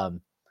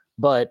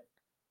 But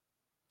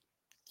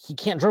he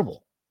can't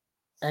dribble.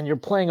 And you're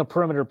playing a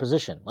perimeter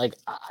position. Like,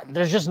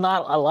 there's just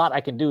not a lot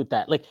I can do with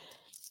that. Like,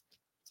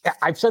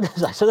 I said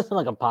this in,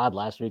 like, a pod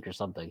last week or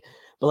something.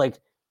 But, like,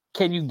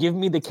 can you give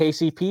me the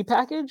KCP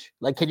package?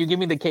 Like, can you give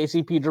me the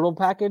KCP dribble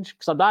package?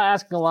 Because I'm not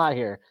asking a lot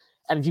here.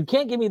 And if you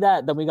can't give me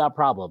that, then we got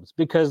problems.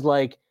 Because,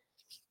 like,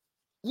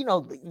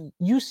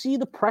 you see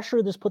the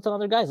pressure this puts on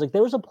other guys. Like,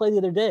 there was a play the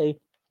other day.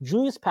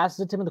 Julius passes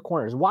it to him in the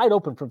corner. It's wide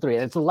open from three.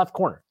 And it's the left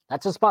corner.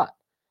 That's his spot.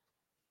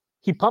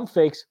 He pump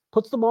fakes,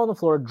 puts the ball on the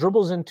floor,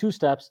 dribbles in 2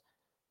 steps.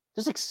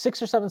 There's like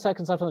 6 or 7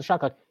 seconds left on the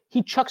shot clock.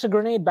 He chucks a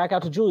grenade back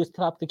out to Julius to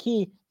top the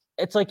key.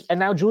 It's like, and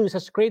now Julius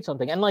has to create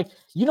something. And, like,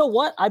 you know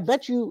what? I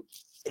bet you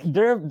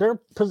there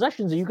are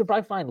possessions that you could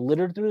probably find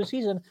littered through the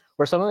season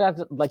where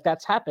something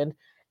that's happened.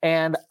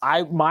 And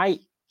my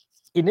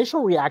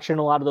initial reaction in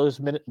a lot of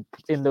those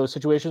in those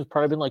situations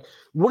probably been like,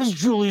 what is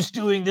Julius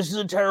doing? This is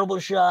a terrible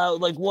shot.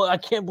 Like, what? I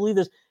can't believe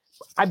this.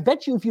 I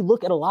bet you if you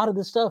look at a lot of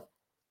this stuff,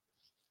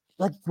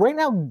 like, right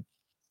now,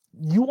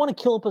 you want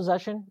to kill a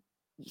possession,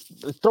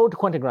 throw it to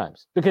Quentin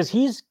Grimes because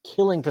he's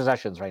killing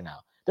possessions right now.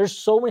 There's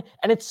so many,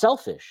 and it's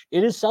selfish.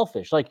 It is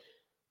selfish. Like,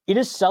 it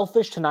is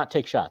selfish to not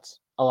take shots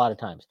a lot of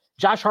times.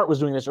 Josh Hart was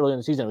doing this early in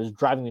the season. It was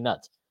driving me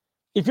nuts.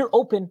 If you're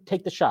open,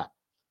 take the shot.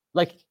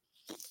 Like,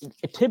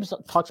 Tibbs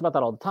talks about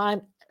that all the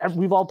time.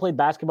 We've all played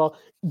basketball.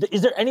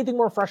 Is there anything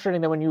more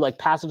frustrating than when you, like,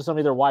 pass it to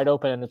somebody, they're wide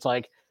open, and it's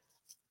like,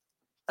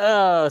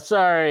 oh,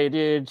 sorry,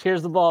 dude,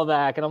 here's the ball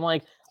back. And I'm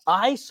like,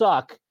 I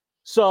suck.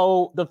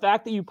 So the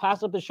fact that you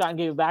passed up the shot and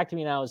gave it back to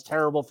me now is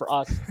terrible for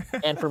us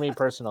and for me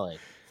personally.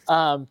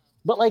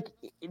 But, like,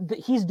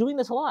 he's doing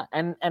this a lot.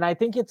 And I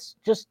think it's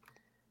just,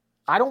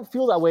 I don't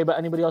feel that way about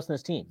anybody else in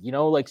this team.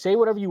 Like, say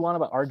whatever you want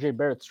about RJ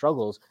Barrett's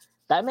struggles.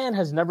 That man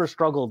has never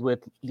struggled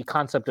with the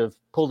concept of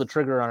pull the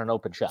trigger on an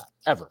open shot,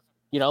 ever.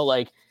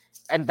 Like,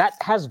 and that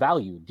has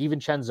value.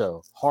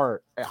 DiVincenzo,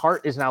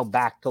 Hart is now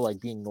back to, like,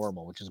 being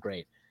normal, which is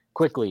great.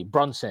 Quickly,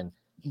 Brunson.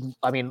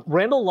 I mean,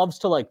 Randall loves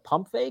to, like,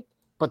 pump fake,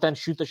 but then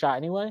shoot the shot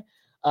anyway.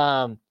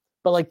 But,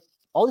 like,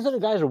 all these other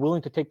guys are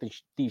willing to take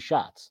these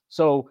shots.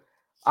 So,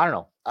 I don't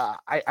know.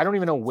 I don't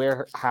even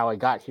know how I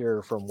got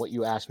here from what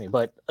you asked me.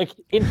 But, like,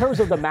 in terms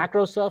of the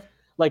macro stuff,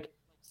 like,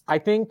 I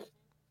think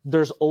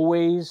there's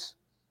always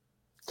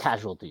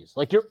casualties.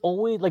 Like, you're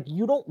always, like,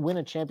 you don't win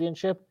a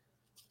championship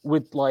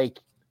with, like,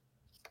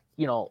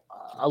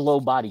 a low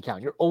body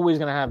count. You're always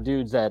going to have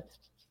dudes that,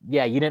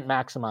 yeah, you didn't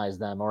maximize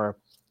them, or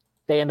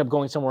they end up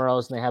going somewhere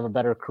else and they have a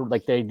better career,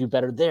 like, they do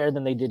better there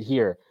than they did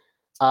here.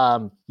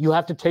 You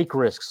have to take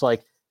risks.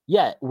 Like,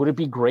 yeah, would it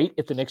be great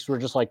if the Knicks were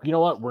just like, you know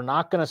what, we're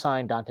not going to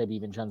sign Dante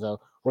DiVincenzo.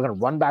 We're going to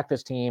run back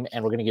this team,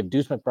 and we're going to give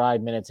Deuce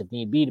McBride minutes if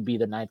need be to be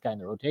the 9th guy in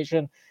the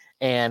rotation.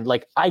 And,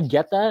 like, I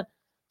get that.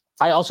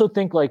 I also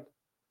think, like,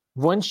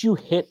 once you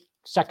hit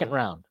second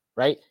round,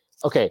 right?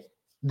 Okay,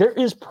 there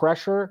is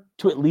pressure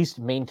to at least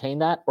maintain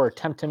that or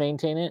attempt to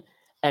maintain it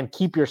and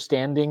keep your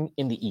standing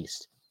in the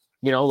East.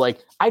 You know, like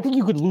I think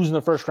you could lose in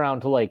the first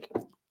round to like,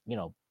 you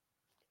know,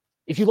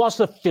 if you lost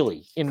to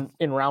Philly in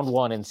round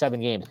one in 7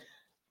 games,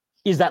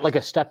 is that like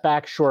a step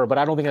back? Sure, but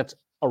I don't think that's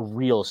a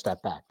real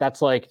step back.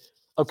 That's like,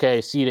 okay,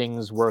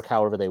 seedings work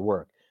however they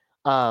work.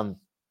 But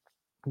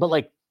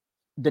like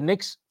the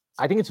Knicks,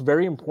 I think it's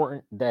very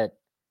important that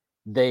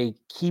they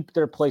keep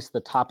their place at the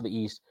top of the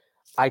East.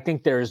 I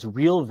think there's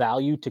real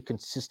value to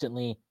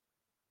consistently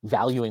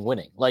valuing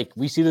winning. Like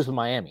we see this with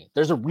Miami.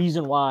 There's a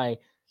reason why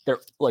they're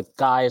like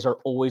guys are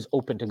always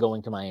open to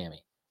going to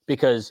Miami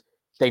because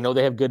they know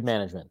they have good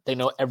management. They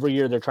know every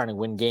year they're trying to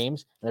win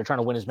games and they're trying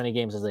to win as many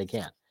games as they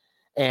can.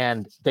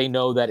 And they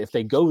know that if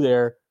they go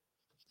there,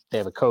 they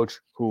have a coach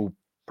who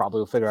probably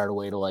will figure out a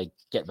way to like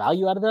get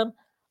value out of them.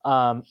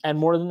 And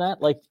more than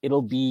that, like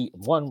it'll be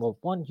one,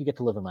 you get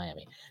to live in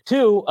Miami.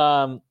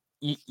 2,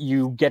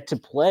 you get to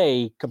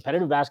play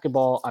competitive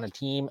basketball on a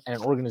team and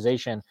an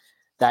organization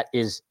that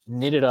is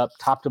knitted up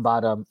top to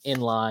bottom in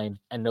line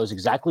and knows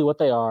exactly what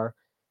they are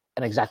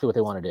and exactly what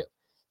they want to do.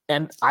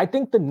 And I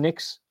think the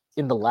Knicks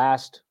in the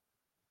last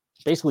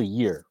basically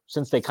year,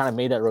 since they kind of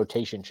made that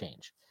rotation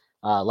change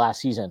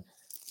last season,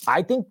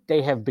 I think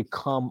they have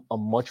become a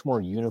much more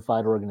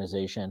unified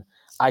organization.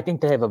 I think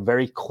they have a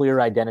very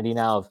clear identity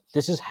now of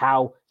this is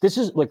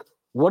like,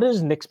 what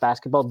is Knicks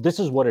basketball? This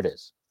is what it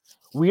is.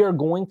 We are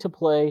going to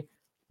play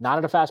not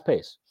at a fast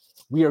pace.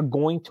 We are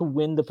going to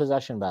win the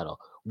possession battle.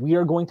 We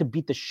are going to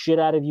beat the shit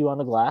out of you on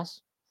the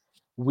glass.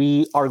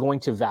 We are going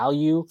to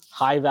value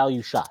high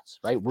value shots,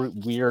 right?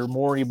 We are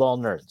Morey ball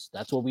nerds.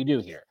 That's what we do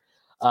here.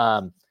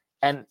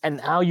 And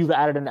now you've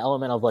added an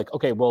element of like,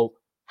 okay, well,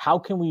 how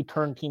can we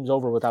turn teams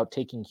over without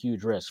taking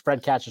huge risks?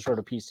 Fred Katz just wrote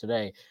a piece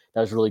today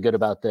that was really good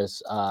about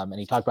this. And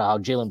he talked about how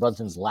Jalen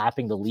Brunson's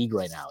lapping the league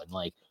right now in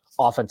like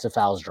offensive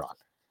fouls drawn.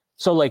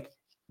 So like,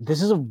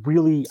 this is I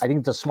think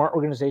it's a smart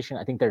organization.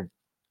 I think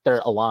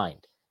they're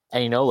aligned.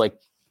 And, you know, like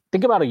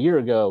think about a year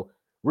ago,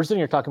 we're sitting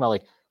here talking about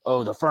like,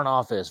 oh, the front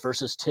office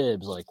versus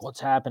Tibbs, like what's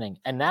happening?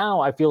 And now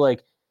I feel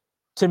like,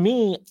 to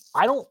me,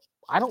 I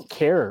don't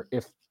care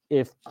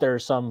if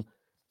there's some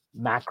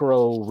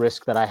macro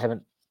risk that I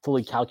haven't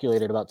fully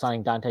calculated about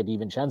signing Dante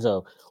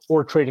DiVincenzo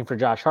or trading for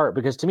Josh Hart,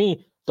 because to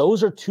me,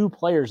 those are 2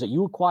 players that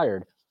you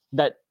acquired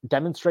that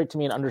demonstrate to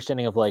me an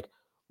understanding of like,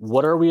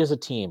 what are we as a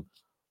team?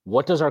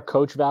 What does our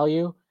coach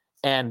value?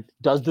 And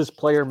does this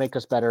player make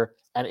us better?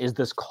 And is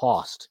this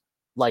cost?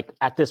 Like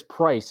at this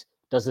price,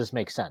 does this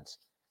make sense?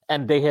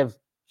 And they have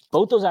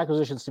both those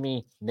acquisitions to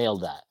me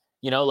nailed that,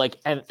 you know, like,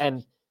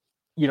 and,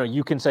 you know,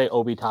 you can say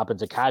Obi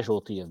Toppin's a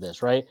casualty of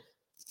this, right?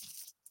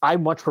 I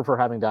much prefer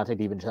having Dante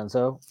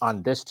DiVincenzo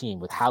on this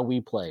team with how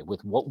we play,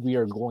 with what we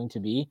are going to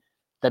be,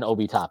 than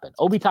Obi Toppin.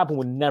 Obi Toppin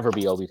would never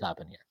be Obi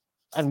Toppin here.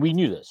 And we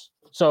knew this.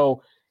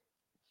 So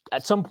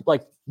at some,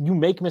 like, you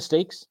make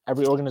mistakes.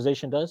 Every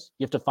organization does.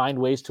 You have to find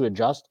ways to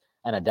adjust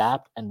and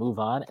adapt and move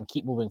on and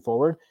keep moving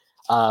forward.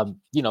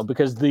 You know,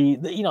 because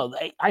you know,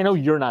 I know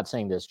you're not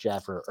saying this,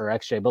 Geoff or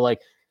XJ, but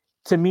like,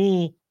 to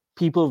me,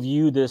 people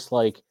view this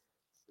like,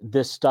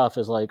 this stuff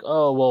is like,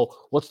 oh, well,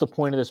 what's the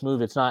point of this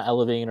move? It's not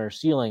elevating or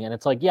ceiling. And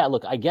it's like, yeah,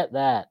 look, I get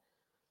that.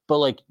 But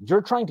like,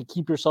 you're trying to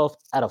keep yourself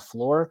at a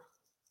floor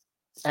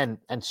and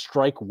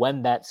strike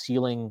when that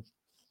ceiling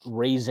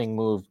raising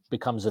move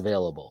becomes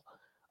available.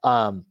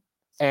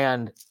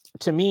 And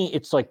to me,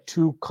 it's like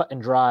too cut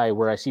and dry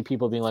where I see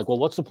people being like, well,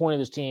 what's the point of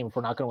this team if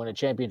we're not going to win a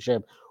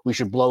championship? We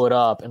should blow it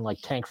up and like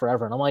tank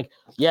forever. And I'm like,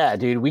 yeah,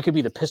 dude, we could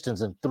be the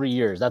Pistons in 3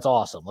 years. That's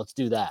awesome. Let's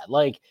do that.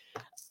 Like,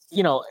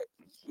 you know,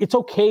 it's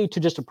okay to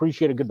just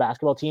appreciate a good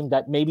basketball team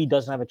that maybe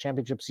doesn't have a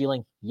championship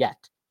ceiling yet.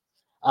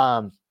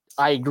 I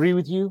agree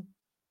with you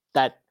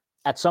that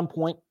at some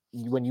point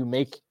when you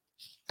make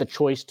the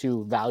choice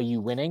to value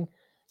winning,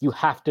 you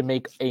have to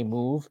make a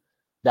move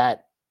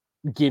that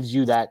gives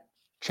you that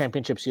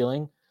championship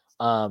ceiling,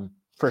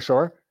 for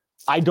sure.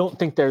 I don't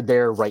think they're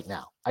there right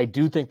now. I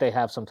do think they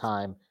have some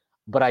time,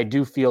 but I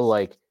do feel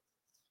like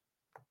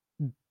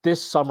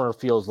this summer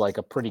feels like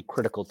a pretty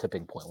critical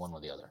tipping point one way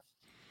or the other.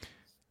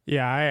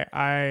 Yeah,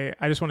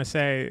 I just want to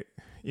say,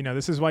 you know,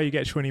 this is why you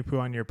get ShwinnyPooh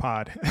on your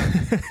pod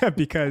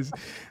because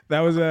that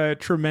was a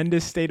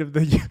tremendous state of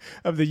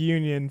the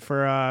union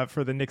for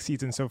the Knicks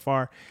season so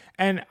far.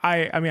 And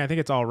I mean, I think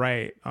it's all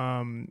right.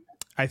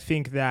 I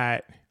think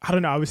that, I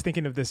don't know, I was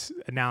thinking of this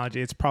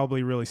analogy. It's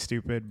probably really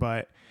stupid,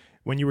 but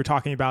when you were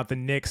talking about the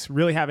Knicks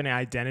really having an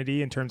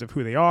identity in terms of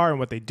who they are and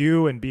what they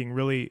do and being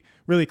really,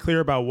 really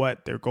clear about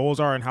what their goals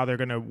are and how they're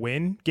going to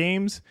win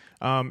games,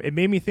 it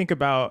made me think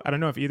about, I don't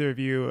know if either of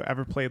you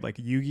ever played like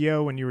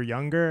Yu-Gi-Oh when you were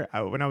younger.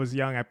 When I was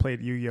young, I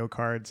played Yu-Gi-Oh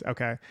cards.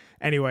 Okay.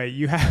 Anyway,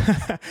 you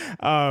have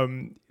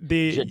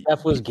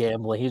Geoff was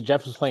gambling.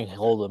 Geoff was playing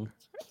Hold'em.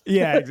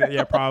 Yeah, exactly.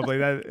 Yeah, probably.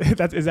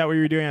 Is that what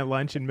you were doing at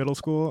lunch in middle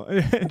school,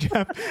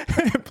 Geoff?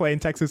 Playing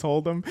Texas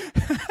Hold'em?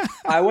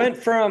 I went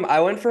from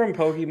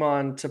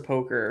Pokemon to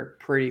poker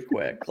pretty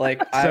quick.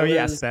 Like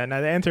Yes, then the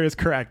answer is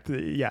correct.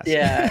 Yes.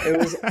 Yeah, it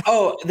was.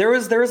 Oh, there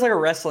was like a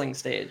wrestling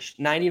stage.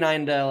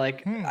 99 to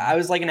like I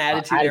was like an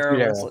Attitude Era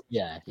wrestling.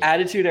 Yeah.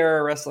 Attitude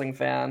Era wrestling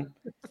fan.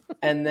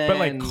 And then But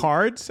like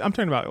cards, I'm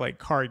talking about like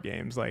card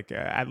games, like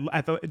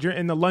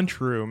in the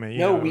lunchroom.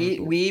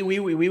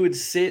 We would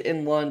sit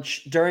in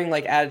lunch during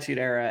like Attitude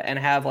Era and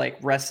have like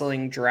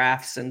wrestling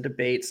drafts and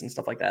debates and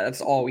stuff like that.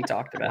 That's all we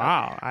talked about.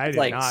 Wow,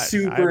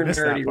 super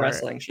nerdy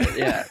wrestling shit.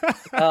 Yeah.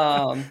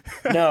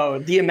 No,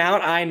 the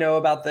amount I know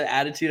about the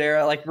Attitude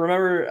Era, like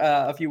remember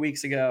a few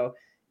weeks ago,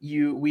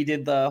 we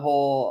did the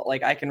whole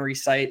like I can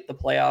recite the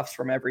playoffs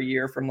from every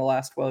year from the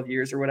last 12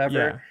 years or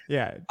whatever.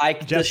 Yeah.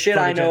 The shit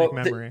I know.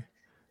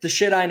 The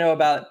shit I know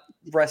about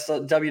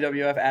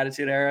WWF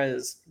Attitude Era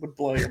would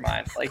blow your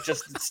mind, like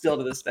just still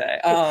to this day.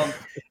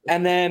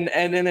 And then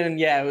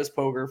it was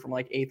poker from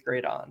like 8th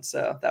grade on.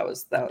 So that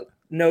was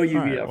no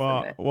Yu-Gi-Oh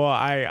for me. Well,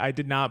 I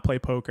did not play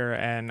poker,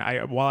 and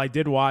while I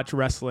did watch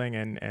wrestling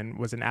and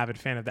was an avid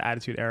fan of the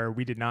Attitude Era,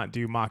 we did not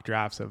do mock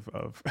drafts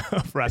of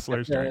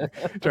wrestlers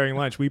during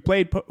lunch. We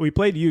played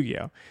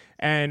Yu-Gi-Oh.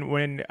 And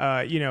when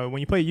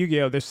you play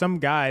Yu-Gi-Oh, there's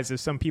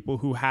some people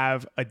who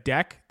have a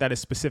deck that is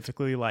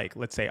specifically like,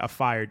 let's say, a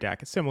fire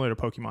deck. It's similar to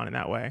Pokemon in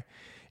that way.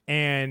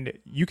 And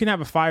you can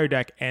have a fire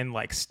deck and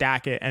like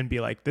stack it and be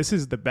like, this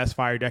is the best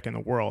fire deck in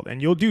the world.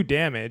 And you'll do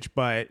damage,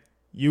 but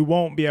you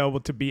won't be able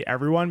to beat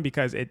everyone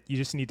because you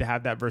just need to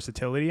have that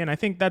versatility. And I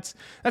think that's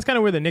kind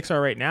of where the Knicks are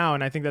right now.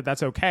 And I think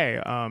that's okay.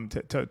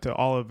 To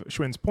all of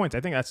Shwin's points, I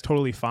think that's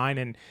totally fine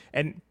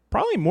and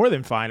probably more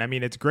than fine. I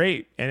mean, it's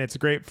great, and it's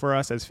great for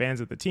us as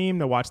fans of the team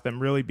to watch them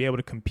really be able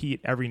to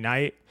compete every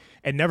night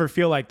and never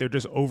feel like they're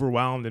just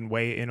overwhelmed and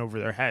way in over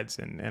their heads.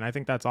 And I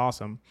think that's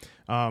awesome.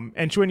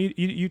 And Shwin,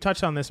 you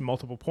touched on this in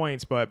multiple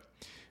points, but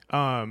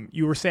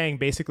you were saying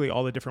basically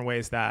all the different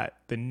ways that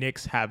the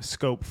Knicks have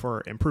scope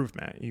for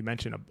improvement. You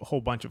mentioned a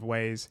whole bunch of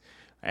ways,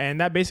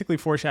 and that basically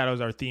foreshadows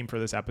our theme for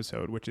this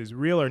episode, which is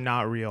real or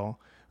not real.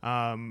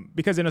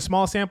 Because in a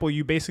small sample,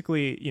 you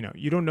basically,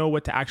 you don't know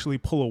what to actually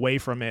pull away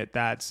from it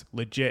that's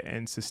legit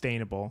and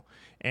sustainable.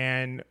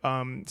 And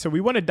so we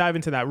want to dive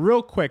into that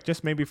real quick,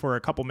 just maybe for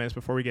a couple minutes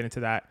before we get into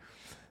that.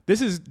 This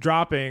is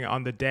dropping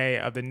on the day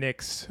of the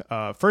Knicks'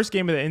 first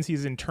game of the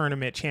in-season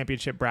tournament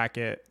championship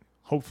bracket,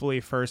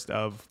 hopefully first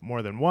of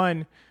more than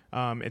one.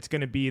 It's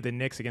going to be the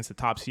Knicks against the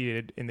top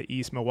seeded in the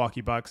East,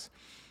 Milwaukee Bucks.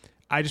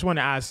 I just want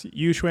to ask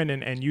you,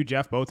 Shwin, and you,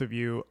 Geoff, both of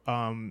you,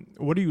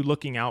 what are you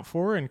looking out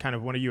for and kind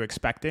of what are you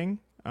expecting?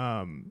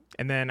 And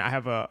then I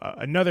have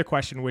another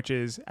question, which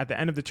is at the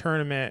end of the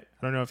tournament,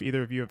 I don't know if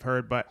either of you have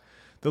heard, but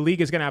the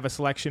league is going to have a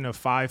selection of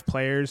 5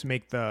 players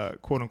make the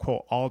quote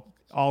unquote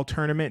all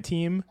tournament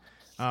team.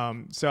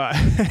 So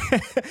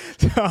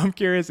I'm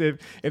curious if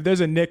there's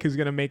a Knick who's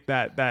going to make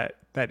that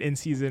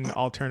in-season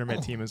all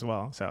tournament team as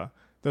well. So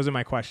those are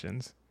my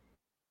questions.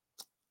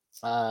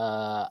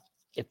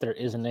 If there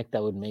is a Knick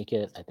that would make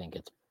it, I think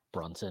it's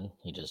Brunson.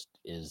 He just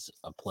is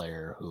a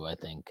player who I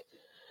think.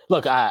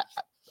 Look, I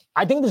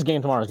think this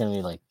game tomorrow is going to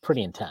be like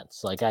pretty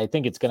intense. Like I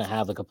think it's going to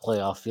have like a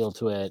playoff feel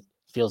to it.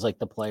 Feels like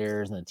the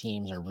players and the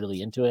teams are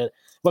really into it.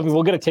 But I mean,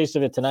 we'll get a taste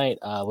of it tonight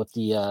with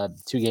the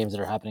 2 games that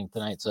are happening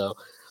tonight. So,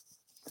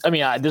 I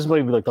mean, this is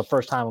going to be like the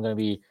first time I'm going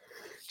to be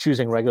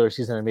choosing regular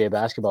season NBA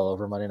basketball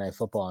over Monday Night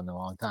Football in a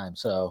long time.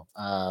 So,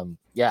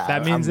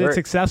 that means it's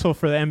successful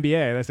for the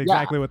NBA. That's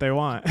exactly what they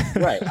want.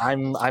 Right.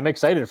 I'm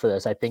excited for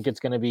this. I think it's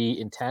going to be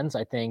intense.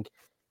 I think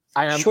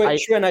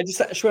Shwin, I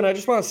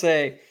just want to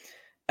say,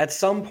 at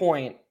some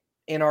point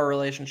in our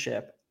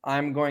relationship,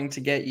 I'm going to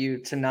get you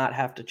to not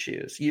have to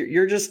choose.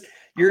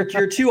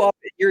 You're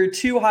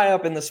too high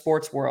up in the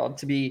sports world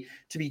to be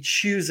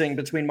choosing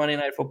between Monday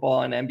Night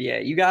Football and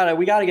NBA.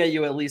 We gotta get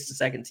you at least a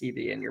second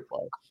TV in your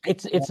play.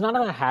 It's not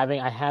about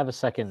I have a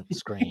second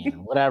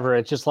screen, whatever.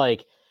 It's just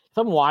like if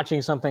I'm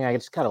watching something,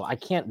 I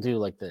can't do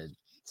like the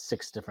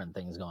 6 different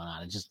things going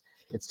on.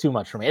 It's too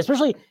much for me.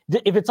 Especially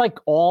if it's like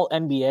all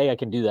NBA, I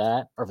can do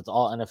that, or if it's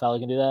all NFL, I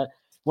can do that.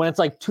 When it's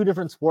like 2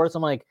 different sports,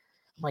 I'm like,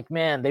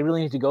 man, they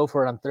really need to go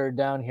for it on 3rd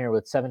down here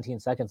with 17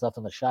 seconds left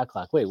on the shot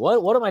clock. Wait,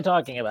 what am I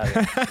talking about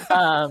here?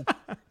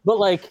 But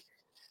like,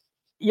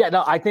 yeah,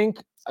 no, I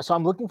think so.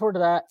 I'm looking forward to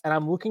that. And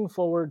I'm looking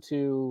forward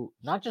to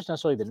not just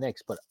necessarily the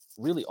Knicks, but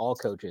really all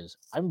coaches.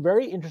 I'm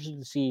very interested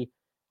to see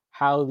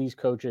how these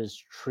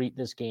coaches treat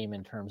this game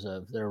in terms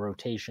of their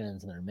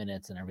rotations and their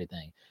minutes and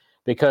everything.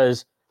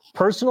 Because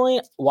personally,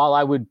 while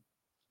I would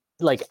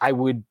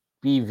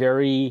be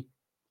very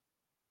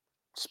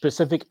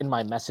specific in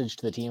my message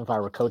to the team if I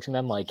were coaching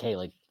them, like, hey,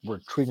 like we're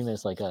treating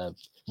this like a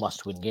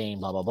must-win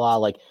game, blah, blah, blah.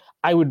 Like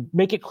I would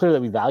make it clear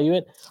that we value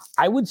it.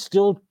 I would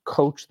still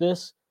coach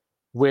this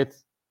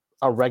with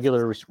a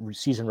regular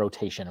season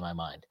rotation in my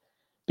mind,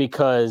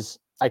 because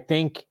I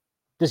think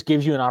this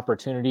gives you an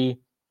opportunity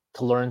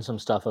to learn some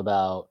stuff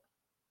about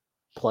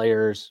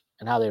players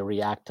and how they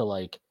react to,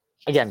 like,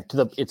 again,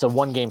 it's a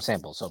 1-game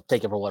sample, so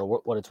take it for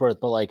what it's worth.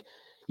 But like,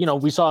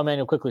 we saw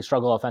Emmanuel quickly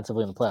struggle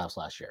offensively in the playoffs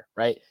last year,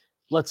 right?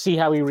 Let's see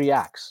how he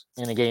reacts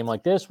in a game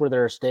like this where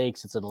there are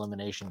stakes. It's an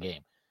elimination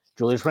game.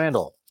 Julius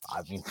Randle.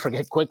 I mean,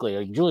 forget quickly.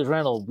 Like, Julius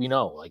Randle, we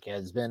know, like,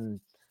 has been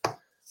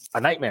a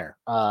nightmare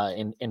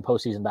in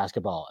postseason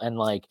basketball. And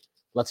like,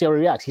 let's see how he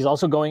reacts. He's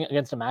also going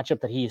against a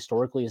matchup that he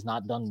historically has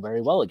not done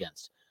very well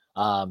against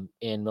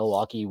in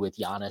Milwaukee with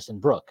Giannis and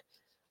Brook.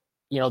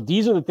 You know,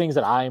 these are the things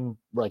that I'm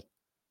like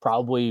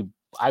probably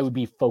I would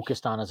be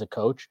focused on as a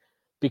coach,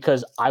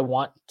 because I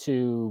want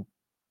to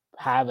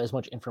have as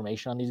much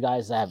information on these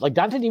guys as I have. Like,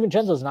 Dante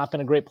DiVincenzo has not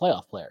been a great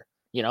playoff player,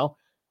 you know?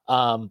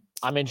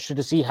 I'm interested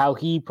to see how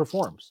he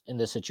performs in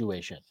this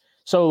situation.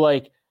 So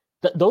like,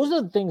 those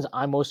are the things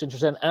I'm most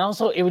interested in. And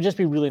also, it would just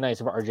be really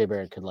nice if RJ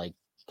Barrett could like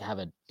have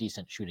a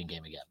decent shooting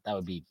game again. That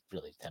would be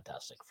really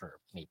fantastic for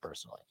me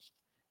personally,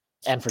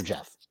 and for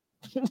Geoff.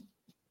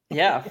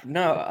 Yeah,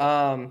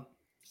 no.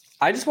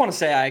 I just want to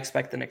say I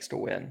expect the Knicks to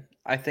win.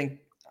 I think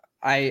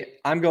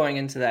I'm going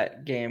into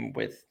that game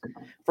with,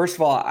 first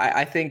of all,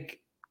 I think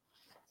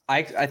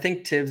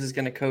Tibbs is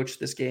going to coach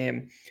this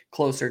game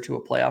closer to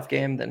a playoff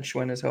game than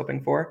Shwin is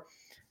hoping for.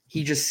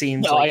 He just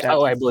seems like that.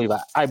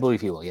 I believe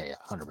he will. Yeah,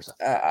 100%.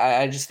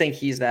 I just think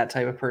he's that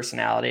type of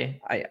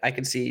personality. I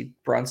could see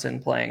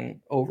Brunson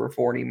playing over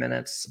 40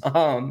 minutes.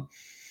 I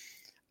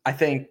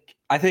think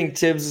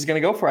Tibbs is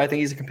going to go for it. I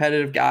think he's a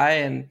competitive guy,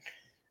 and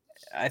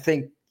I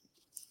think,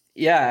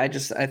 yeah, I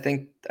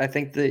think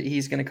that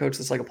he's going to coach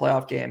this like a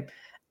playoff game,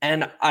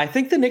 and I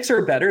think the Knicks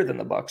are better than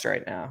the Bucks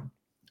right now.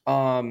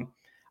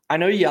 I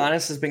know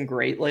Giannis has been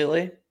great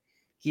lately.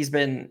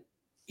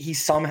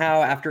 He's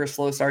somehow, after a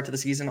slow start to the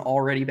season,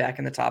 already back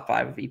in the top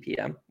 5 of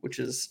EPM, which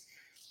is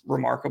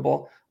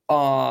remarkable.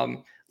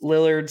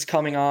 Lillard's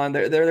coming on.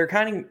 They're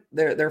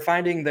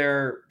finding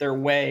their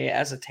way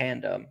as a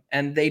tandem,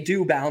 and they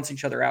do balance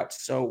each other out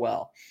so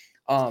well.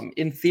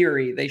 In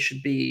theory, they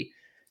should be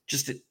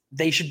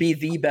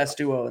the best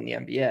duo in the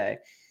NBA.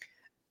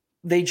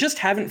 They just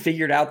haven't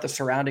figured out the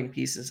surrounding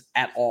pieces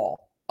at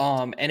all.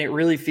 And it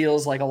really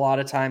feels like a lot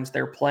of times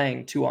they're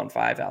playing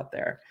 2-on-5 out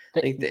there.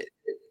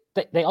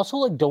 They also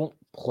like don't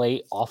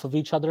play off of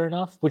each other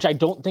enough, which I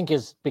don't think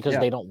is because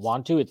they don't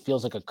want to. It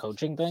feels like a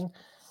coaching thing.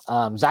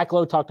 Zach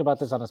Lowe talked about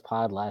this on his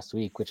pod last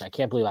week, which I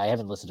can't believe. I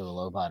haven't listened to a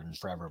Lowe pod in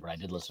forever, but I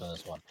did listen to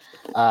this one.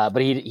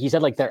 But he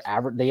said like their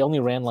average, they only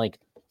ran like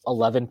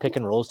 11 pick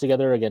and rolls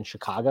together against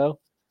Chicago.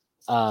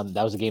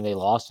 That was a game they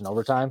lost in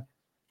overtime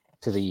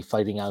to the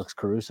Fighting Alex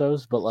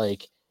Carusos. But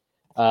like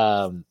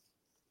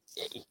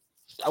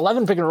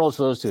 11 pick and rolls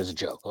for those two is a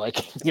joke.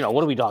 Like, you know,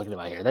 what are we talking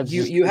about here? That's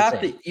you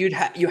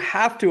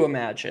have to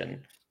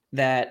imagine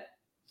that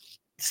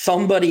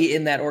somebody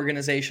in that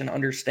organization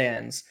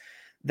understands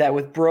that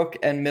with Brook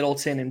and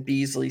Middleton and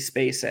Beasley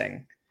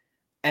spacing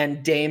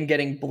and Dame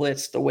getting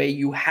blitzed the way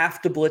you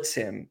have to blitz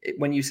him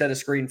when you set a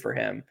screen for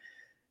him,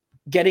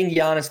 getting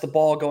Giannis the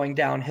ball going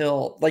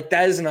downhill, like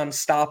that is an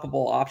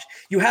unstoppable option.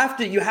 You have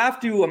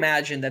to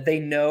imagine that they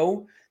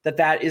know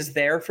that is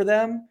there for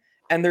them,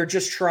 and they're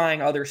just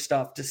trying other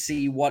stuff to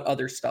see what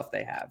other stuff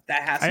they have.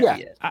 That has to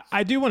be it.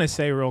 I do want to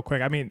say real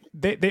quick, I mean,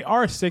 they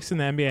are 6th in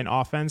the NBA in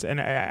offense, and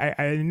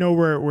I know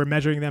we're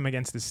measuring them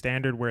against the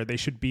standard where they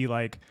should be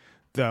like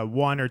the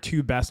 1 or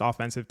 2 best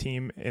offensive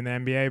team in the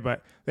NBA,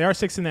 but they are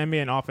 6th in the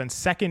NBA in offense,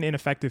 2nd in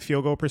effective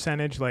field goal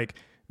percentage. Like,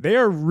 they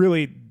are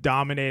really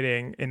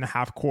dominating in the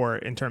half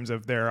court in terms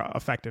of their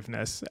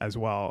effectiveness as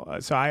well.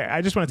 So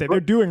I just want to say they're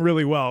doing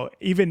really well,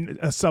 even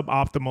a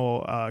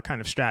suboptimal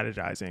kind of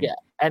strategizing. Yeah,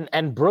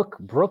 and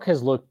Brook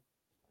has looked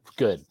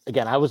good.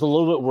 Again, I was a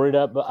little bit worried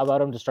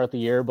about him to start the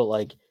year, but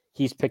like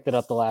he's picked it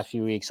up the last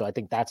few weeks, so I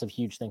think that's a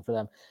huge thing for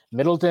them.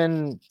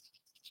 Middleton,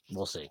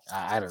 we'll see.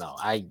 I don't know.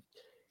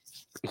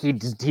 He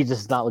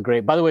does not look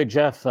great. By the way,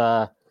 Geoff,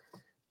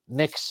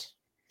 Knicks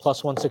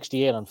plus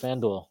 168 on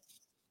FanDuel.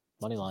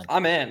 Money line.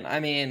 I'm in.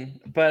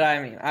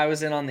 I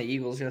was in on the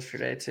Eagles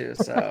yesterday too,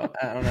 so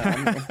I don't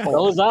know.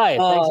 So was I.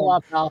 Thanks a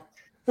lot, pal.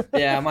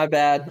 Yeah, my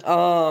bad.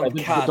 I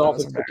think the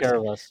Dolphins took care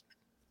of us.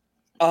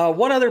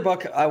 One other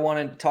buck I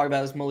want to talk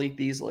about is Malik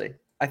Beasley.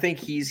 I think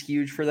he's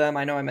huge for them.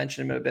 I know I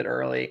mentioned him a bit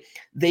early.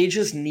 They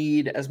just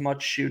need as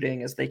much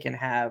shooting as they can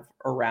have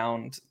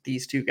around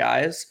these two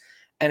guys.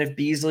 And if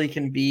Beasley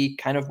can be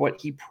kind of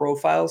what he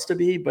profiles to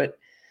be, but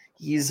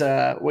he's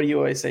what do you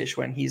always say,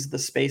 Shwin? He's the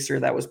spacer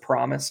that was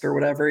promised or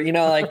whatever. You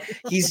know, like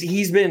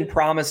he's been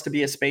promised to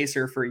be a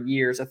spacer for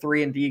years, a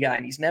 3-and-D guy,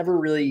 and he's never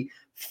really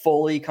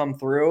fully come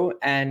through.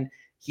 And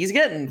he's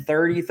getting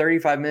 30,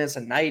 35 minutes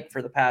a night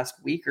for the past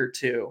week or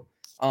two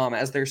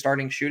as their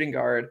starting shooting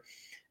guard.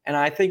 And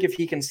I think if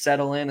he can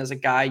settle in as a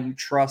guy you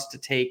trust to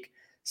take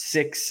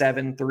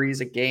 6-7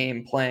 threes a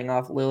game playing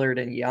off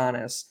Lillard and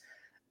Giannis,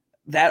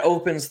 that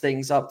opens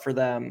things up for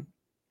them.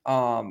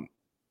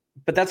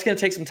 But that's going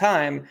to take some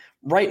time.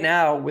 Right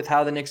now, with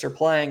how the Knicks are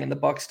playing and the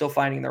Bucks still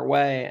finding their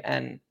way,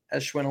 and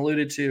as Shwin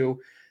alluded to,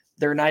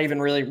 they're not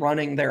even really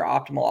running their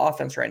optimal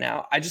offense right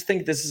now. I just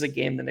think this is a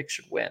game the Knicks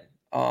should win,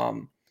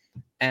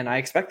 and I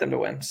expect them to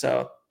win.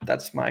 So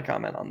that's my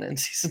comment on the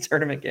in-season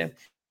tournament game.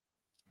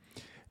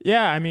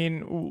 Yeah, I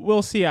mean,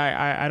 we'll see.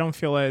 I don't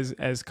feel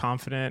as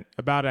confident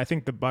about it. I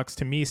think the Bucks,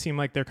 to me, seem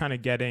like they're kind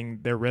of getting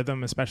their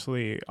rhythm,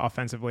 especially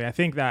offensively. I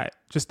think that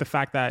just the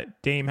fact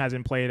that Dame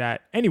hasn't played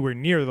at anywhere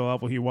near the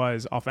level he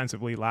was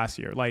offensively last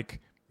year, like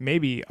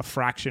maybe a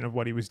fraction of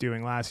what he was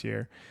doing last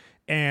year,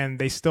 and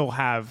they still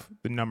have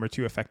the number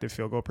 2 effective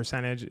field goal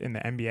percentage in the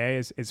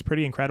NBA is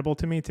pretty incredible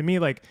to me. To me,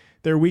 like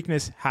their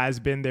weakness has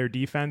been their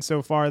defense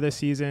so far this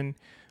season.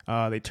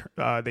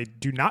 They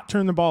do not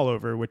turn the ball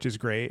over, which is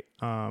great.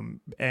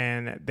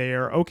 And they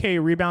are okay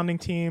rebounding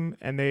team,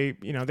 and they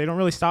don't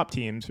really stop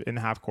teams in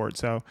the half court.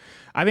 So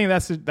I think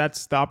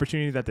that's the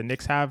opportunity that the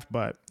Knicks have,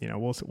 but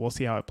we'll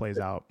see how it plays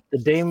out. The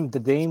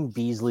Dame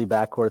Beasley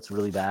backcourt's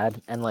really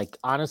bad, and like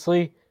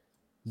honestly,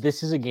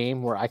 this is a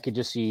game where I could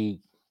just see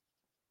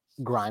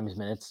Grimes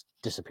minutes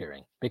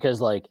disappearing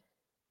because like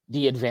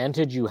the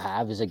advantage you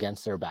have is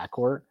against their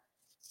backcourt,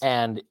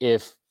 and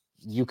if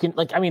you can,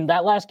 like, I mean,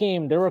 that last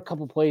game, there were a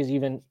couple plays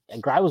even,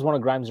 and Grimes was one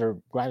of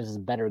Grimes'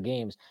 better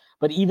games,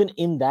 but even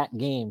in that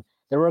game,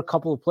 there were a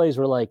couple of plays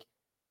where, like,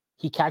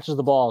 he catches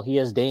the ball, he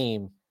has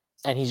Dame,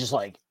 and he's just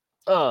like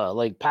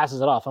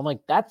passes it off. I'm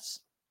like, that's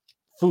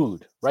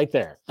food right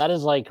there. That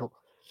is like,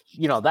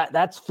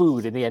 that's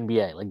food in the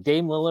NBA. Like,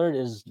 Dame Lillard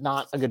is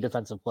not a good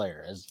defensive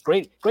player. Is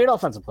great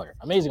offensive player,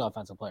 amazing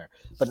offensive player,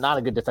 but not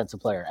a good defensive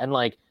player. And,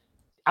 like,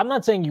 I'm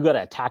not saying you got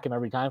to attack him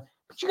every time,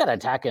 but you got to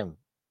attack him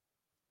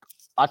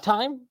a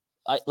time,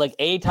 like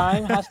a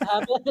time has to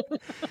happen.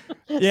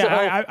 Yeah,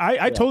 so,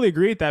 I totally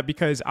agree with that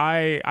because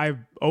I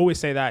always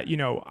say that,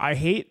 I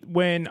hate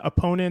when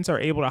opponents are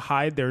able to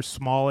hide their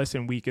smallest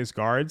and weakest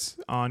guards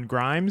on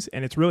Grimes.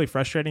 And it's really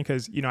frustrating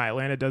because,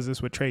 Atlanta does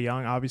this with Trae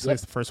Young. Obviously,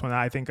 It's the first one that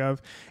I think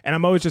of. And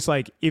I'm always just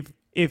like, if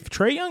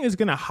Trae Young is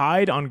going to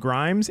hide on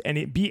Grimes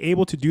and be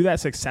able to do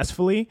that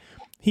successfully,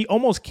 he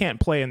almost can't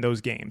play in those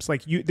games.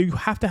 Like you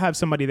have to have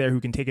somebody there who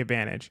can take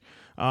advantage.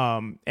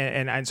 And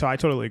so I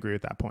totally agree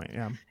with that point.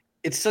 Yeah.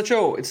 It's such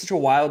a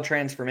wild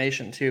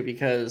transformation too,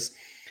 because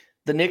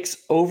the Knicks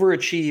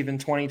overachieve in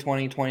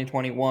 2020,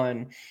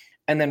 2021,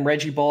 and then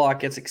Reggie Bullock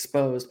gets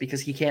exposed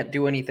because he can't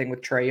do anything with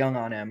Trae Young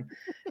on him.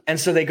 And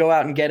so they go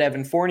out and get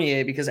Evan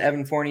Fournier because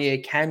Evan Fournier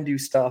can do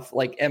stuff.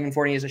 Like Evan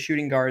Fournier is a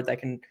shooting guard that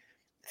can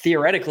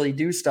theoretically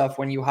do stuff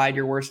when you hide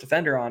your worst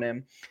defender on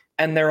him.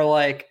 And they're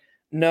like,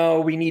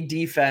 no, we need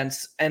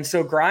defense. And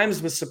so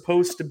Grimes was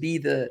supposed to be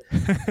the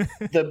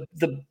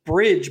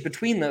bridge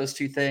between those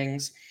two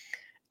things.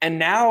 And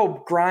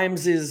now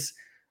Grimes is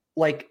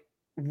like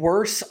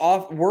worse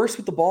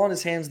with the ball in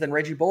his hands than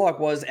Reggie Bullock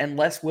was and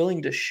less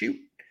willing to shoot.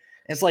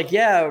 And it's like,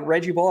 yeah,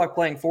 Reggie Bullock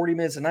playing 40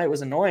 minutes a night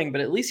was annoying,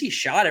 but at least he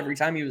shot every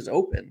time he was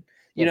open.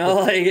 He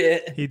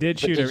did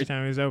shoot every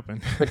time he was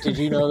open. But did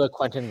you know that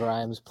Quentin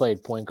Grimes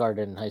played point guard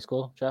in high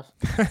school, Jeff?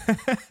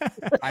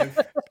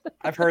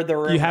 I've heard the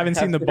rumor. You haven't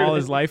seen the Ball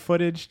is Life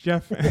footage,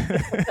 Jeff?